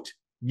don't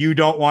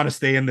want to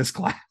stay in this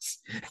class."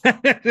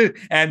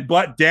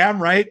 But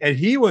damn right. And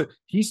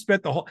he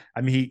spent the whole,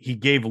 he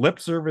gave lip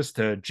service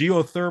to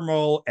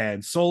geothermal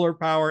and solar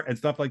power and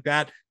stuff like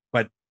that.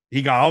 But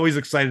he got always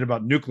excited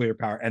about nuclear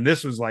power. And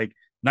this was like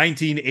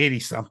 1980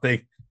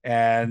 something.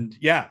 And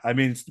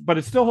but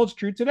it still holds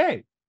true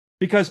today,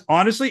 because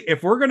honestly,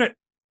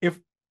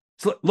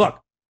 look,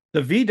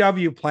 the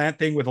VW plant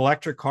thing with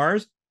electric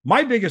cars,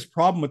 my biggest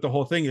problem with the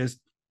whole thing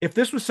is, if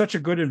this was such a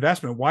good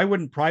investment, why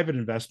wouldn't private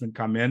investment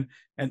come in?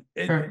 And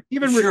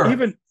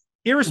even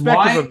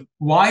irrespective of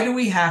why do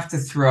we have to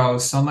throw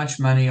so much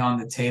money on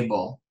the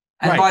table?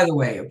 And by the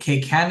way,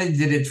 Canada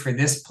did it for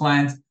this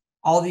plant.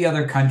 all the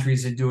other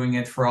countries are doing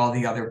it for all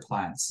the other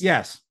plants.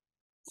 Yes.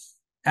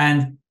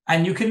 And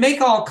you can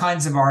make all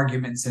kinds of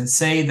arguments and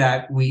say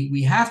that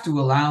we have to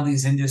allow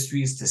these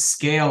industries to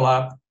scale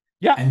up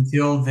Yeah.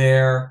 until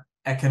they're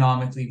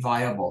economically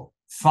viable.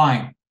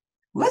 Fine.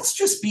 Let's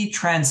just be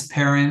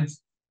transparent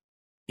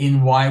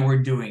in why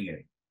we're doing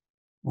it.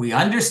 We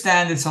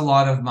understand it's a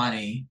lot of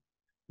money.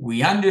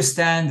 We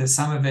understand that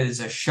some of it is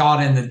a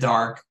shot in the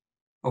dark,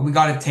 but we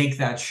got to take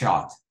that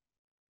shot.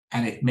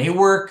 And it may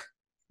work,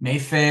 may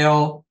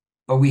fail,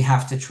 but we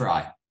have to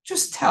try.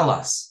 Just tell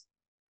us.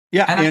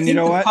 Yeah, and I think you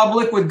know the what?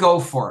 public would go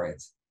for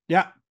it.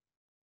 Yeah,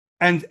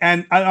 and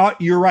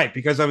you're right,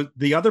 because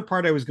the other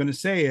part I was going to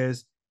say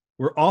is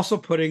we're also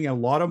putting a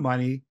lot of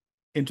money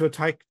into a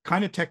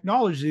kind of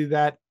technology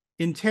that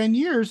in 10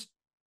 years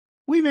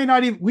we may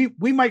not even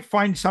we might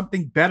find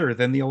something better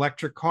than the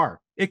electric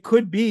car. It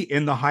could be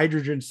in the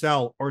hydrogen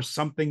cell or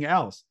something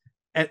else.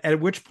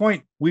 At which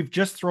point we've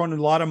just thrown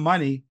a lot of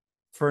money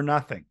for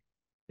nothing.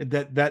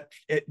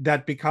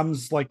 That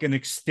becomes like an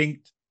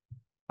extinct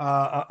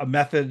a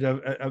method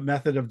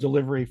of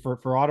delivery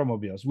for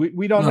automobiles.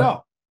 We don't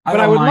know, but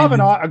I would love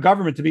a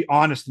government to be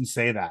honest and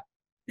say that.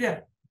 Yeah,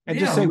 and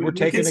just say we're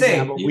taking a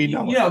gamble. We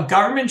know.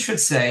 Government should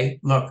say,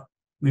 look,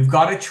 we've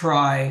got to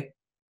try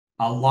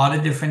a lot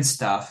of different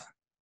stuff.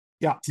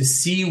 Yeah. To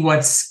see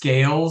what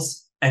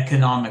scales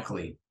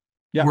economically.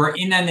 Yeah. We're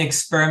in an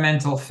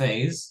experimental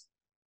phase.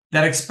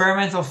 That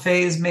experimental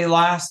phase may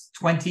last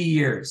 20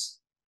 years,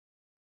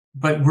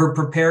 but we're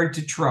prepared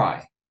to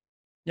try.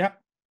 Yeah.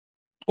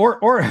 Or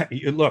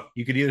look,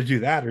 you could either do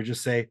that or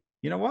just say,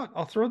 you know what,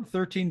 I'll throw the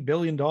 $13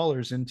 billion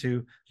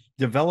into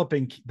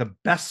developing the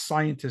best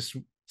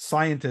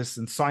scientists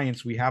and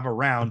science we have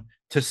around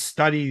to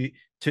study,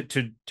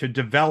 to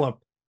develop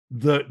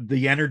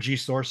the energy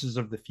sources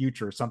of the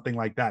future, something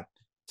like that.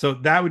 So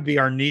that would be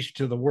our niche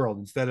to the world,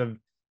 instead of,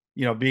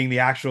 being the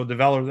actual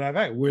developer.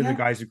 Hey, we're the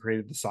guys who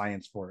created the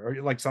science for it,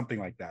 or like something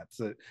like that.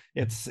 So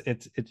it's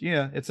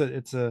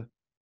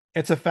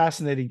a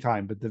fascinating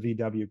time, but the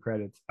VW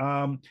credits.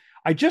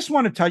 I just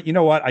want to tell you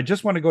know what? I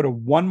just want to go to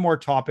one more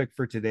topic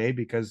for today,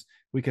 because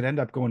we could end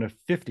up going to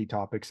 50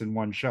 topics in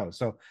one show.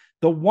 So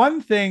the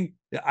one thing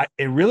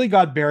it really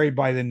got buried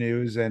by the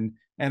news, and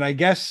I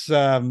guess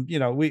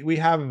we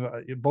have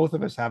both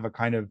of us have a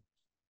kind of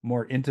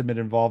more intimate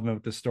involvement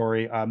with the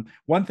story.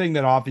 One thing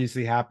that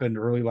obviously happened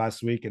early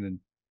last week, and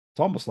it's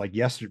almost like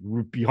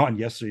beyond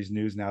yesterday's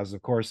news now, is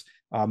of course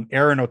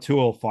Aaron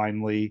O'Toole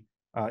finally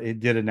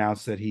it did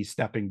announce that he's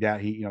stepping down.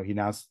 He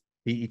announced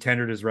he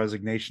tendered his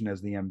resignation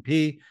as the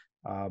MP.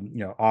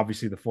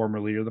 Obviously the former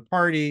leader of the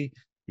party.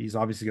 He's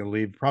obviously going to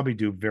leave, probably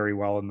do very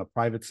well in the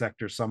private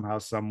sector somehow,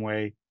 some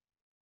way.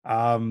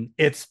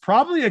 It's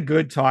probably a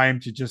good time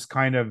to just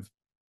kind of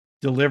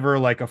deliver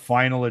like a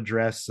final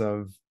address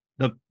of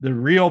the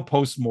real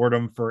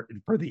postmortem for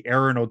the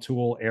Aaron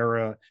O'Toole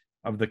era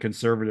of the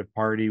Conservative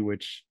Party,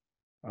 which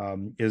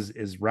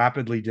is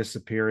rapidly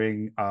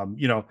disappearing.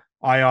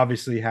 I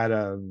obviously had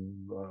a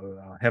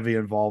heavy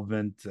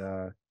involvement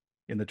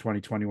in the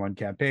 2021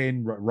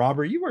 campaign.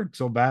 Robert, you weren't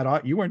so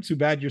bad. You weren't too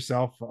bad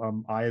yourself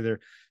either.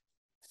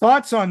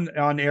 Thoughts on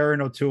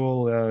Aaron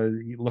O'Toole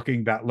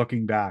looking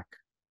back?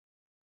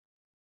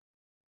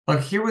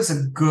 Look, here was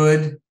a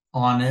good,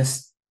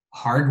 honest,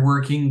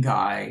 hardworking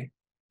guy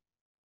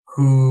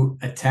who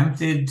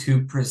attempted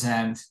to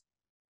present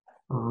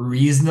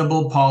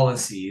reasonable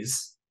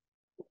policies,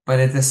 but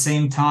at the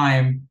same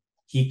time,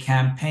 he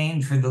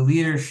campaigned for the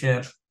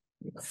leadership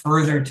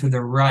further to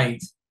the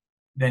right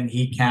than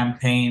he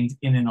campaigned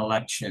in an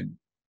election.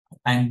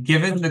 And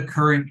given the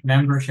current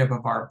membership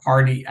of our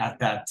party at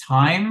that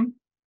time,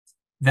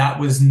 that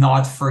was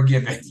not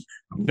forgiving.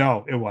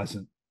 No, it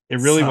wasn't. It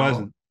really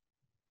wasn't.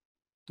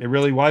 It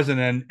really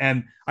wasn't.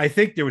 And I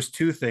think there was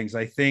two things.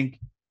 I think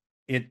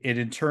it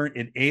in turn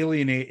it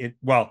alienated.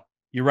 Well,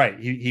 you're right.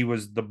 He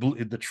was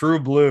the true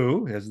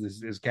blue,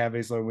 as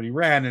cafe slogan when he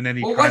ran, and then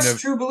he what's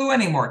true blue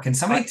anymore? Can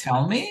somebody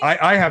tell me?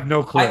 I have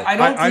no clue. I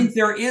don't think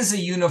there is a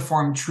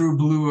uniform true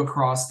blue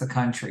across the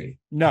country.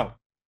 No.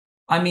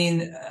 I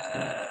mean,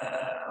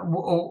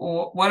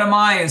 what am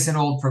I as an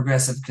old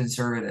progressive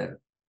conservative?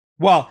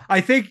 Well, I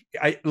think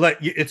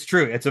it's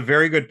true. It's a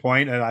very good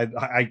point, and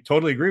I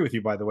totally agree with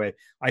you. By the way,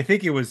 I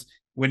think it was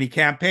when he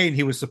campaigned,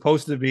 he was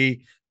supposed to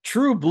be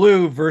true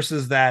blue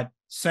versus that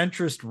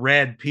centrist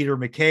red Peter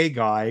MacKay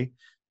guy.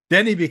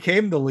 Then he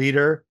became the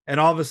leader, and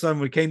all of a sudden,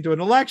 when it came to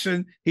an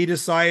election, he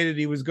decided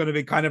he was going to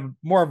be kind of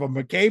more of a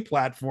MacKay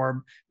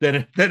platform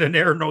than an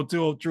Aaron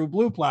O'Toole true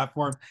blue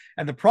platform.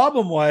 And the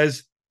problem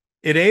was,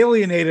 it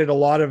alienated a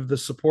lot of the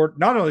support,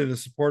 not only the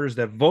supporters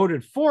that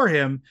voted for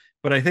him,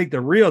 but I think the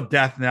real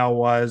death now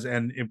was,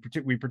 and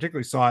we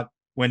particularly saw it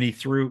when he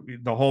threw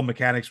the whole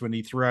mechanics, when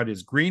he threw out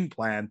his green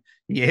plan,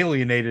 he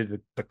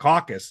alienated the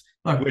caucus,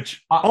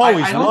 which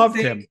always loved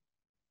him.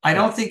 I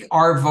don't think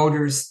our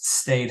voters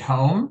stayed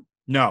home.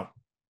 No.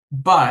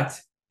 But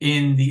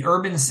in the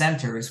urban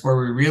centers where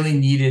we really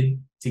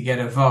needed to get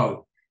a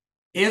vote,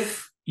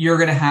 if you're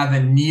going to have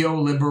a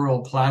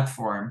neoliberal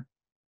platform,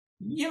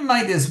 you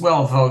might as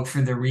well vote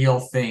for the real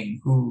thing,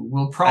 who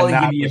will And probably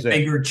give that you was a it.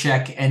 bigger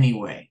check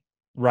anyway.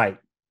 Right.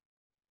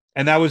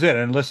 And that was it.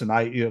 And listen,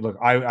 look,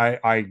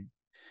 I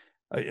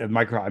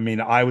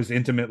mean, I was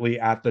intimately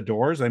at the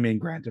doors. I mean,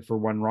 granted for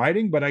one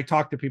riding, but I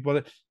talked to people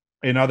that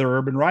in other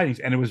urban ridings,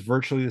 and it was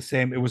virtually the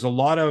same. It was a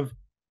lot of,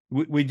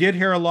 we did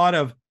hear a lot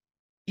of,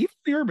 even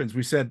the urbans.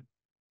 We said,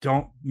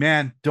 don't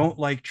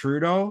like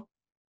Trudeau,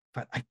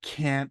 but I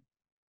can't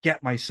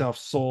get myself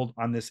sold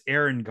on this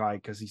Aaron guy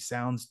because he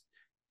sounds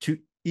too.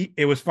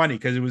 It was funny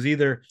because it was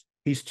either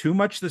he's too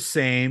much the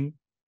same,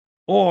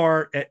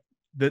 or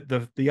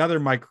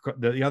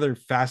the other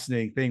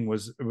fascinating thing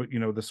was,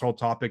 this whole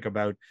topic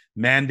about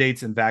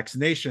mandates and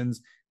vaccinations,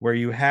 where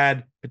you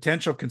had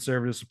potential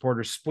conservative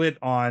supporters split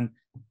on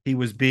he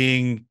was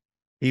being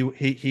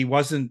he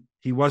wasn't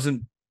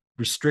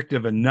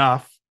restrictive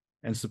enough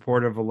and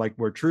supportive of like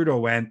where Trudeau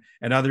went,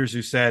 and others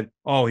who said,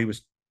 oh, he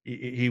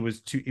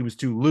was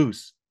too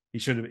loose. He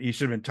should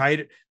have been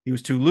tight. He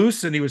was too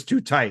loose and he was too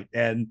tight,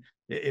 and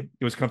it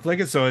was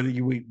conflicted. So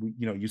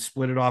you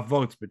split it off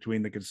votes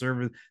between the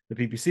conservative, the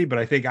PPC. But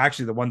I think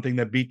actually the one thing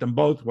that beat them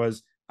both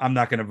was I'm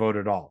not going to vote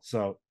at all.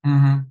 So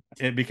Mm-hmm.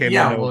 it became a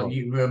Yeah, no well,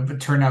 vote, the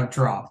turnout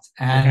dropped,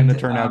 and the and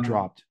turnout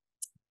dropped.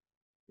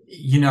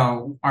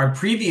 our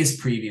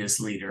previous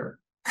leader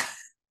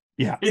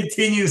Yeah,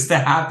 continues to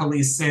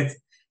happily sit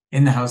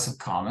in the House of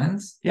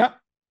Commons. yeah,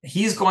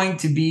 He's going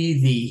to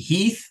be the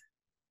Heath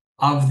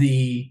of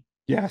the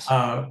yes,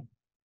 uh,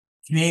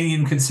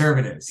 Canadian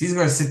Conservatives. He's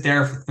going to sit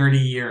there for 30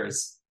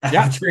 years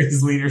yeah, after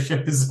his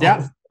leadership is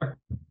yeah. over.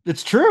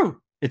 It's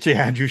true. It's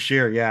Andrew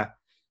Scheer, yeah.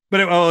 But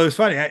it was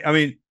funny. I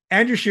mean,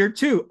 Andrew Scheer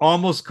too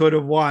almost could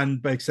have won,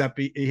 but except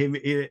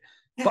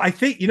but I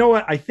think, you know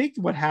what? I think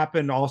what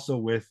happened also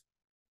with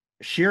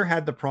Scheer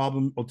had the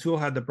problem. O'Toole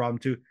had the problem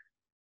too.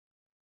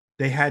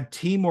 They had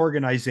team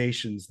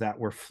organizations that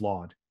were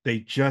flawed. They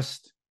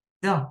just,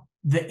 No,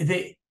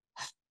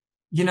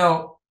 you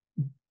know,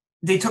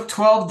 they took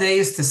 12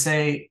 days to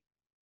say,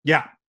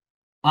 yeah,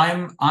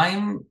 I'm,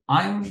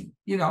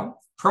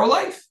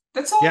 pro-life.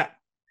 That's all. yeah,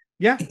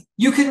 yeah,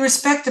 You can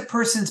respect a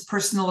person's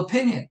personal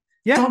opinion.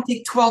 yeah. Don't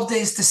take 12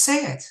 days to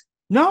say it.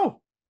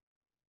 No,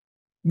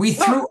 We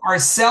no. threw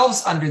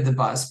ourselves under the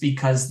bus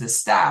because the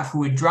staff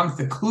who had drunk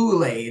the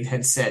Kool-Aid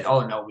had said,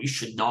 "Oh no, we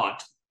should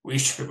not. We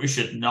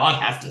should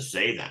not have to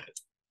say that."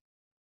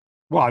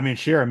 Well, I mean,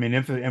 Scheer.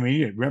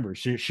 You remember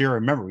Scheer.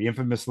 Remember, he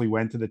infamously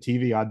went to the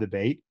TV on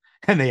debate,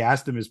 and they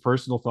asked him his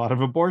personal thought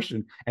of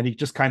abortion, and he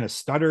just kind of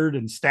stuttered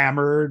and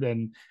stammered,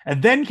 and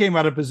then came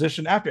out of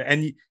position after.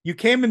 And you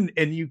came in,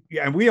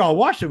 and we all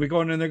watched it. We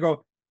go in and they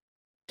go,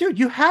 dude,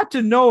 you had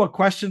to know a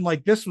question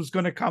like this was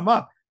going to come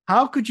up.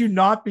 How could you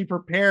not be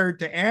prepared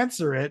to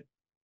answer it?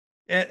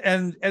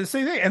 And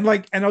same thing.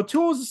 And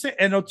O'Toole's the same.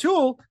 And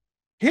O'Toole,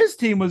 his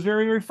team was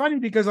very, very funny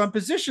because on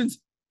positions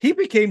he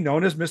became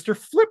known as Mr.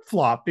 Flip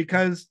Flop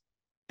because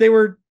they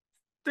were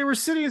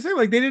sitting and saying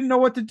like they didn't know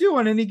what to do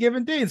on any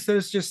given day. Instead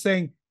of just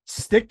saying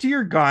stick to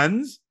your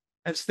guns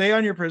and stay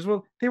on your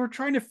principle, they were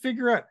trying to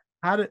figure out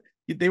how to.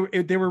 They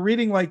were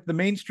reading like the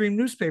mainstream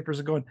newspapers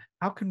and going,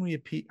 how can we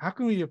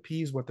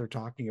appease what they're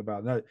talking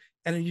about?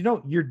 And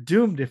you're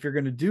doomed if you're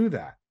going to do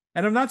that.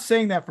 And I'm not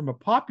saying that from a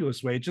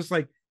populist way. It's just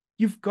like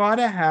you've got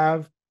to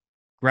have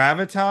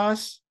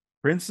gravitas,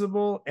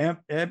 principle,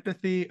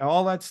 empathy,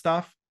 all that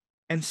stuff,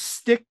 and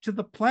stick to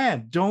the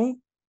plan. Don't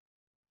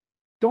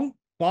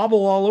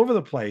bobble all over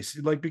the place,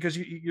 like because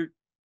you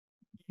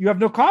have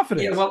no Yeah,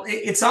 confidence. well,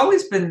 it's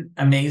always been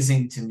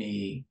amazing to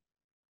me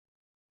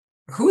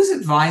who's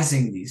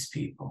advising these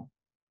people.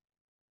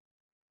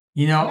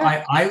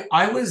 Yeah,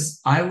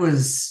 I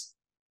was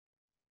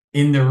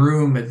in the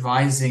room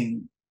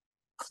advising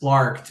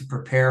Clark to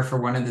prepare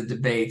for one of the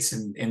debates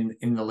in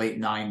the late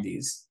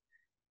 90s.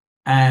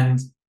 And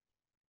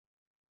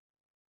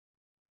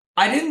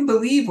I didn't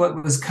believe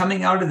what was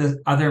coming out of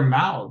the other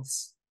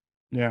mouths.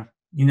 yeah,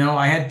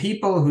 I had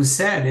people who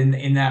said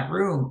in that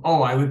room,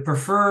 "Oh, I would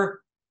prefer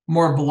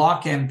more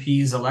Bloc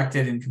MPs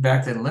elected in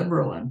Quebec than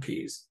Liberal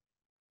MPs."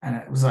 And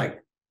it was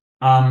like,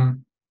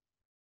 um,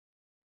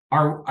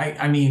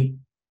 I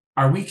mean,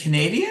 are we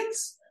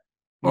Canadians,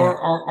 yeah, or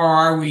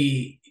are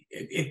we?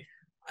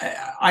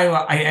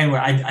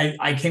 Anyway,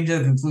 I came to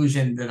the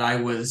conclusion that I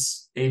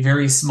was a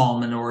very small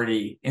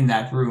minority in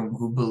that room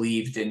who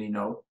believed in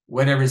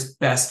whatever's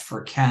best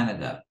for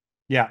Canada.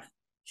 yeah,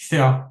 You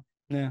know,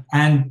 yeah,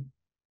 and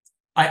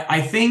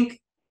I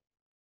think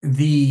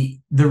the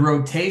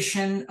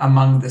rotation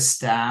among the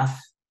staff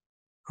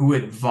who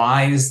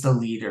advise the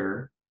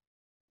leader,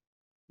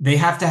 they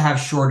have to have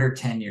shorter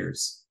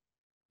tenures,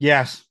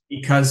 yes,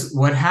 because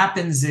what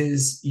happens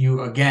is you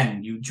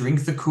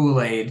drink the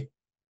Kool-Aid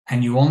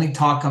and you only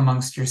talk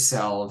amongst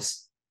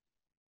yourselves.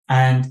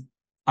 And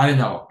I don't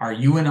know, are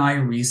you and I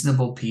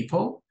reasonable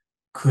people?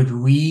 Could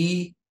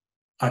we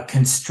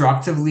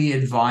constructively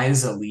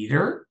advise a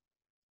leader?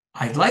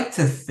 I'd like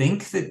to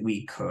think that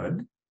we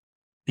could,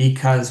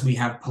 because we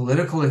have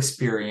political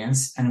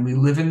experience and we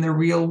live in the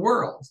real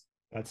world.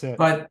 that's it.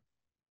 But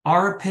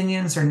our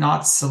opinions are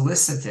not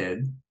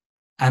solicited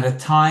at a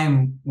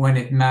time when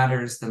it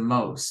matters the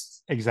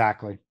most.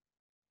 Exactly.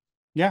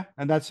 Yeah,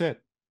 and that's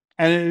it.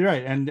 And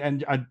right,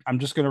 I'm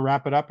just going to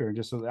wrap it up here.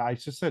 I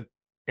just said,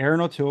 Aaron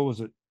O'Toole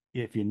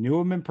if you knew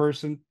him in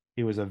person,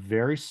 he was a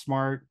very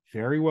smart,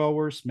 very well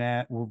versed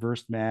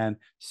man.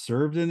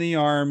 Served in the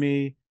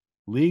army,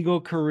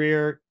 legal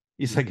career.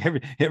 He's like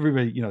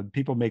everybody.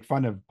 People make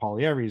fun of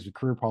Paulie. He's a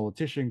career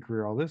politician,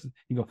 career all this.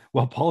 You go,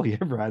 well, Paulie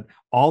had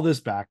all this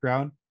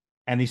background,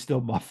 and he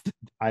still muffed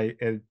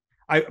it.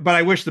 But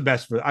I wish the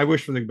best for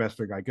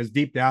the guy, because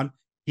deep down,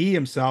 he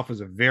himself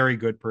is a very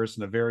good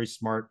person, a very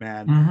smart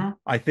man. Mm-hmm.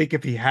 I think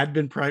if he had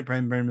been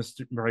Prime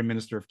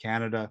Minister of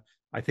Canada,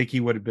 I think he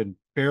would have been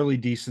fairly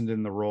decent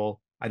in the role.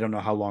 I don't know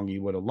how long he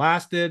would have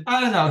lasted. I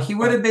don't know. He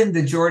would have been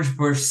the George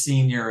Bush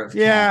Senior of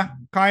Canada.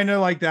 Kind of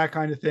like that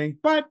kind of thing.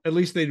 But at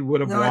least they would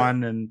have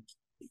won. And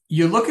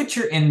you look at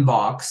your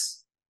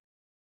inbox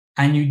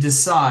and you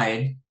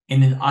decide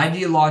in an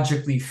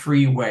ideologically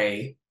free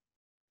way,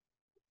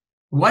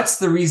 what's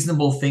the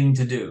reasonable thing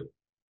to do?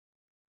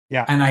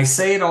 Yeah. And I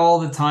say it all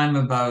the time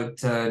about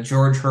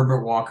George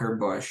Herbert Walker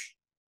Bush.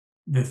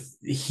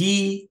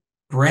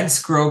 Brent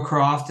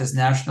Scrowcroft as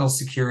National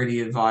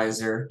Security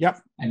Advisor,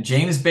 and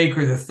James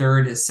Baker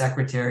III as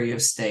Secretary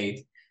of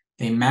State.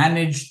 They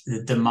managed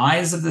the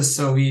demise of the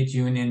Soviet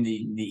Union,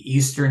 the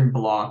Eastern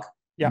Bloc.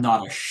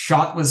 Not a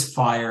shot was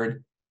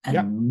fired,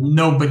 and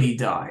nobody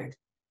died.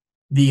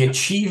 The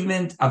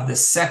achievement of the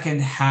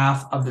second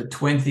half of the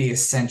 20th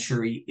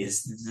century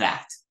is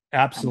that.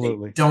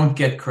 Absolutely. Don't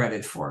get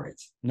credit for it.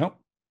 Nope.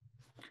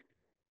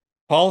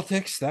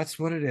 Politics, that's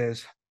what it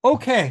is.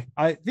 Okay.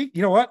 I think,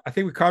 you know what? I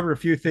think we covered a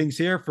few things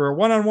here for a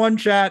one-on-one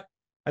chat.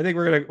 I think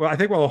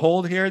we'll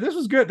hold here. This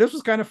was good. This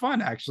was kind of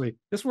fun, actually.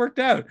 This worked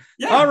out.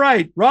 Yeah. All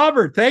right,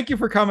 Robert, thank you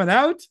for coming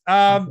out.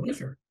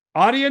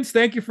 Audience,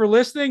 thank you for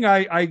listening.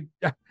 I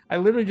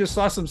literally just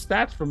saw some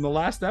stats from the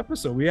last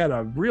episode. We had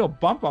a real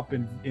bump up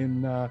in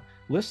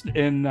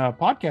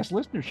podcast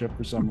listenership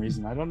for some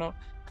reason. I don't know.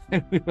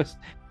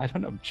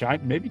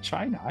 China, maybe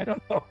China. I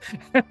don't know.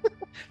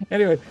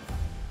 Anyway,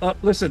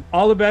 listen,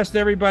 all the best,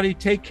 everybody.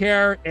 Take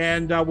care,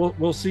 and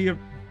we'll see you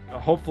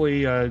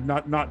hopefully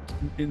not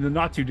in the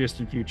not too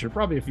distant future,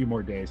 probably a few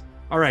more days.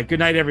 All right, good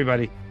night,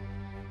 everybody.